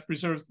vector but that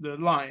preserves the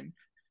line.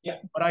 Yeah.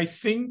 But I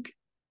think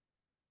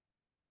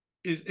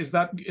is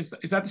that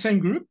the same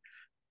group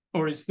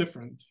or it's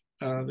different?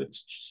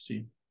 Let's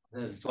see.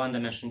 There's one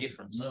dimension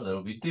difference. No, there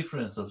will be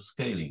difference of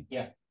scaling.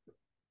 Yeah.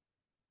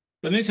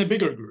 But it's a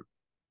bigger group,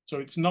 so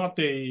it's not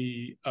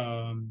a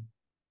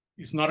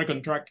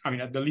contract. I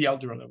mean, at the Lie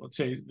algebra level, let's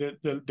say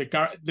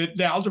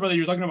the algebra that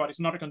you're talking about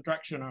is not a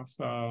contraction of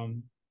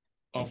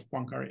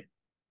Poincaré.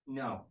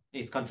 No,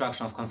 it's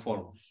contraction of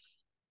conformal.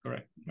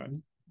 Correct. Right.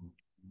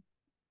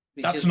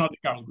 That's not the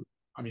Carroll group.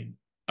 I mean,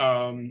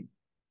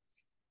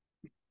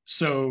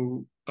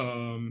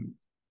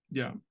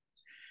 yeah.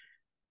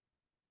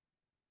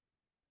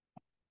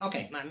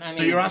 Okay. I mean,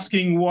 so you're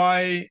asking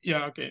why?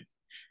 Yeah. Okay.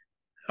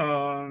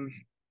 I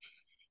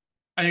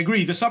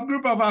agree. The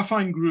subgroup of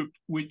affine group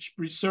which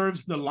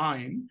preserves the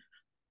line,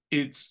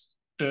 it's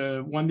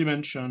one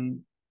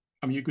dimension.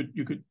 I mean,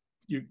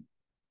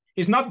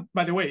 it's not.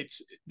 By the way,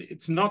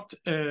 it's not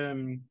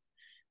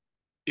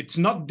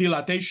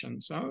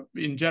dilatations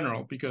in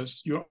general,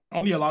 because you're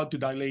only allowed to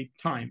dilate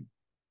time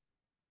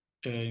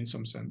in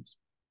some sense.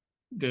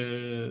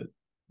 The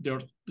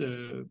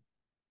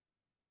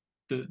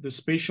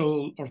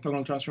spatial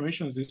orthogonal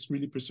transformations, this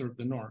really preserve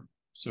the norm.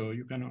 So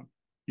you cannot,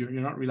 you're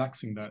not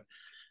relaxing that.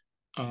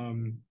 I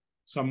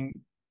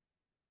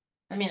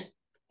mean,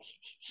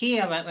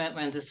 here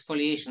when this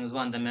foliation is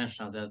one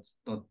dimensional, that's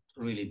not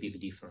really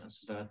big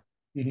difference. But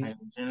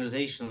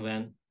generalization,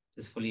 when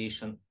this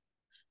foliation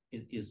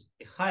is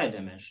a higher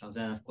dimensional,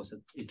 then of course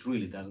it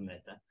really doesn't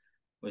matter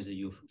whether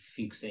you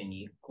fix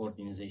any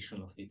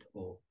coordination of it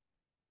or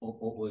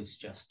it's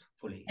just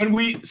foliation.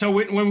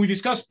 When we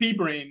discuss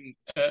p-brane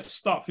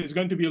stuff, it's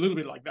going to be a little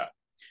bit like that.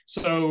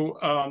 So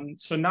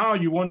now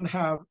you won't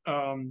have.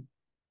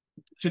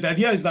 So the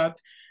idea is that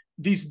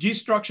these G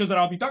structures that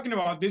I'll be talking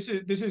about, this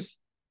is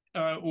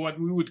what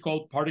we would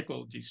call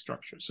particle G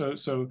structures. So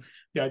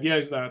the idea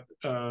is that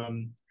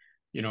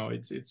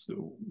it's the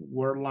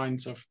word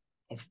lines of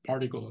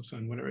particles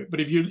and whatever.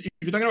 But if you're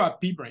talking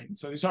about p-brane,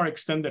 so these are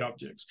extended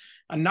objects.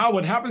 And now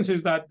what happens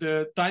is that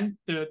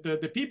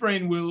the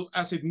p-brane will,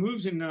 as it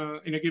moves in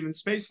a given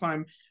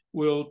space-time,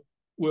 will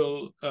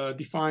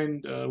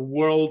define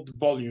world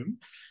volume,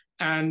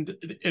 and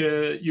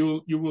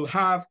you will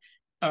have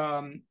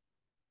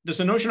there's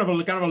a notion of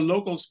a kind of a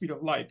local speed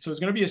of light. So it's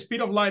going to be a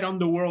speed of light on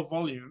the world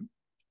volume,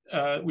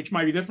 which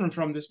might be different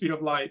from the speed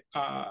of light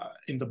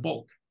in the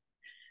bulk.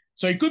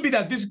 So it could be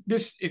that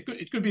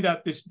it could be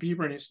that this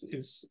p-brane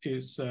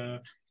is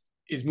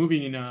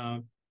moving in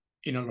a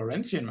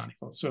Lorentzian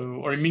manifold. So,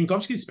 or in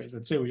Minkowski space,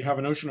 let's say we have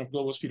a notion of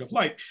global speed of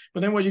light.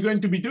 But then what you're going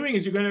to be doing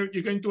is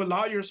you're going to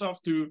allow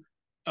yourself to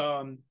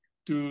kind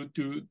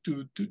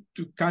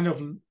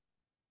of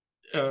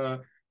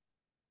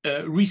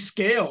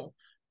rescale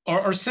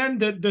or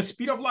send the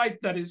speed of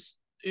light that is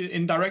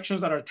in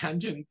directions that are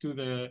tangent to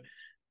the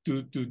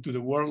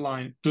world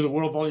line, to the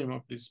world volume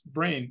of this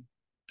brane,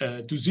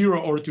 to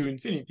 0 or to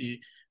infinity,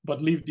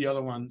 but leave the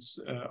other ones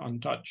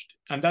untouched.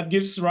 And that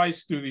gives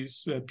rise to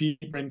these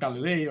p-brane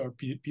Galilei or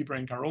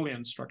p-brane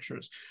Carrollian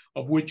structures,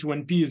 of which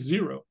when p is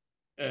 0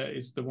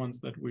 is the ones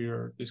that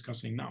we're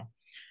discussing now.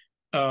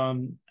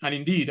 And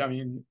indeed, I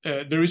mean,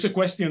 there is a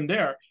question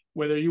there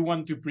whether you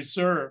want to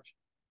preserve,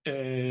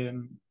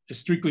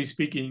 strictly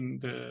speaking,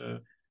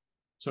 the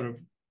sort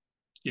of,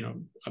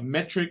 a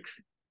metric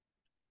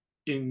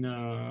in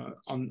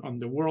on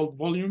the world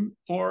volume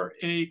or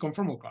a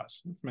conformal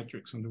class of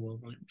metrics on the world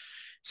volume.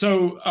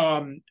 So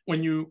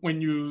when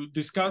you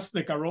discuss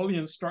the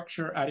Carrollian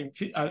structure at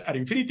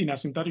infinity in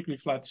asymptotically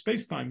flat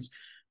spacetimes,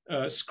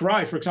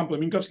 Scry, for example,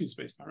 Minkowski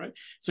spacetime, right?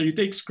 So you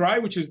take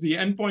Scry, which is the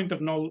endpoint of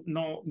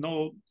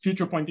null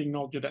future pointing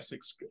null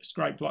geodesic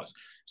Scry plus.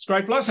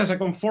 Scry plus has a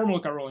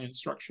conformal Carrollian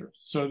structure.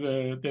 So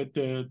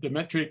the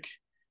metric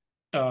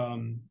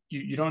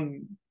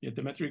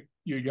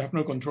you have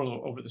no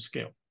control over the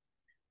scale.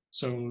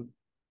 So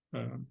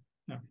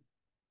yeah.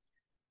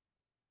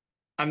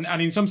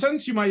 And in some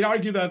sense, you might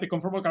argue that the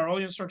conformal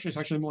Carrollian structure is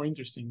actually more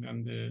interesting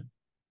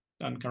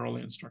than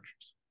Carrollian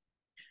structures.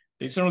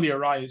 They certainly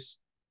arise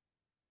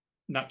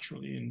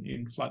naturally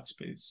in flat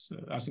space,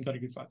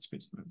 asymptotically flat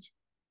space times.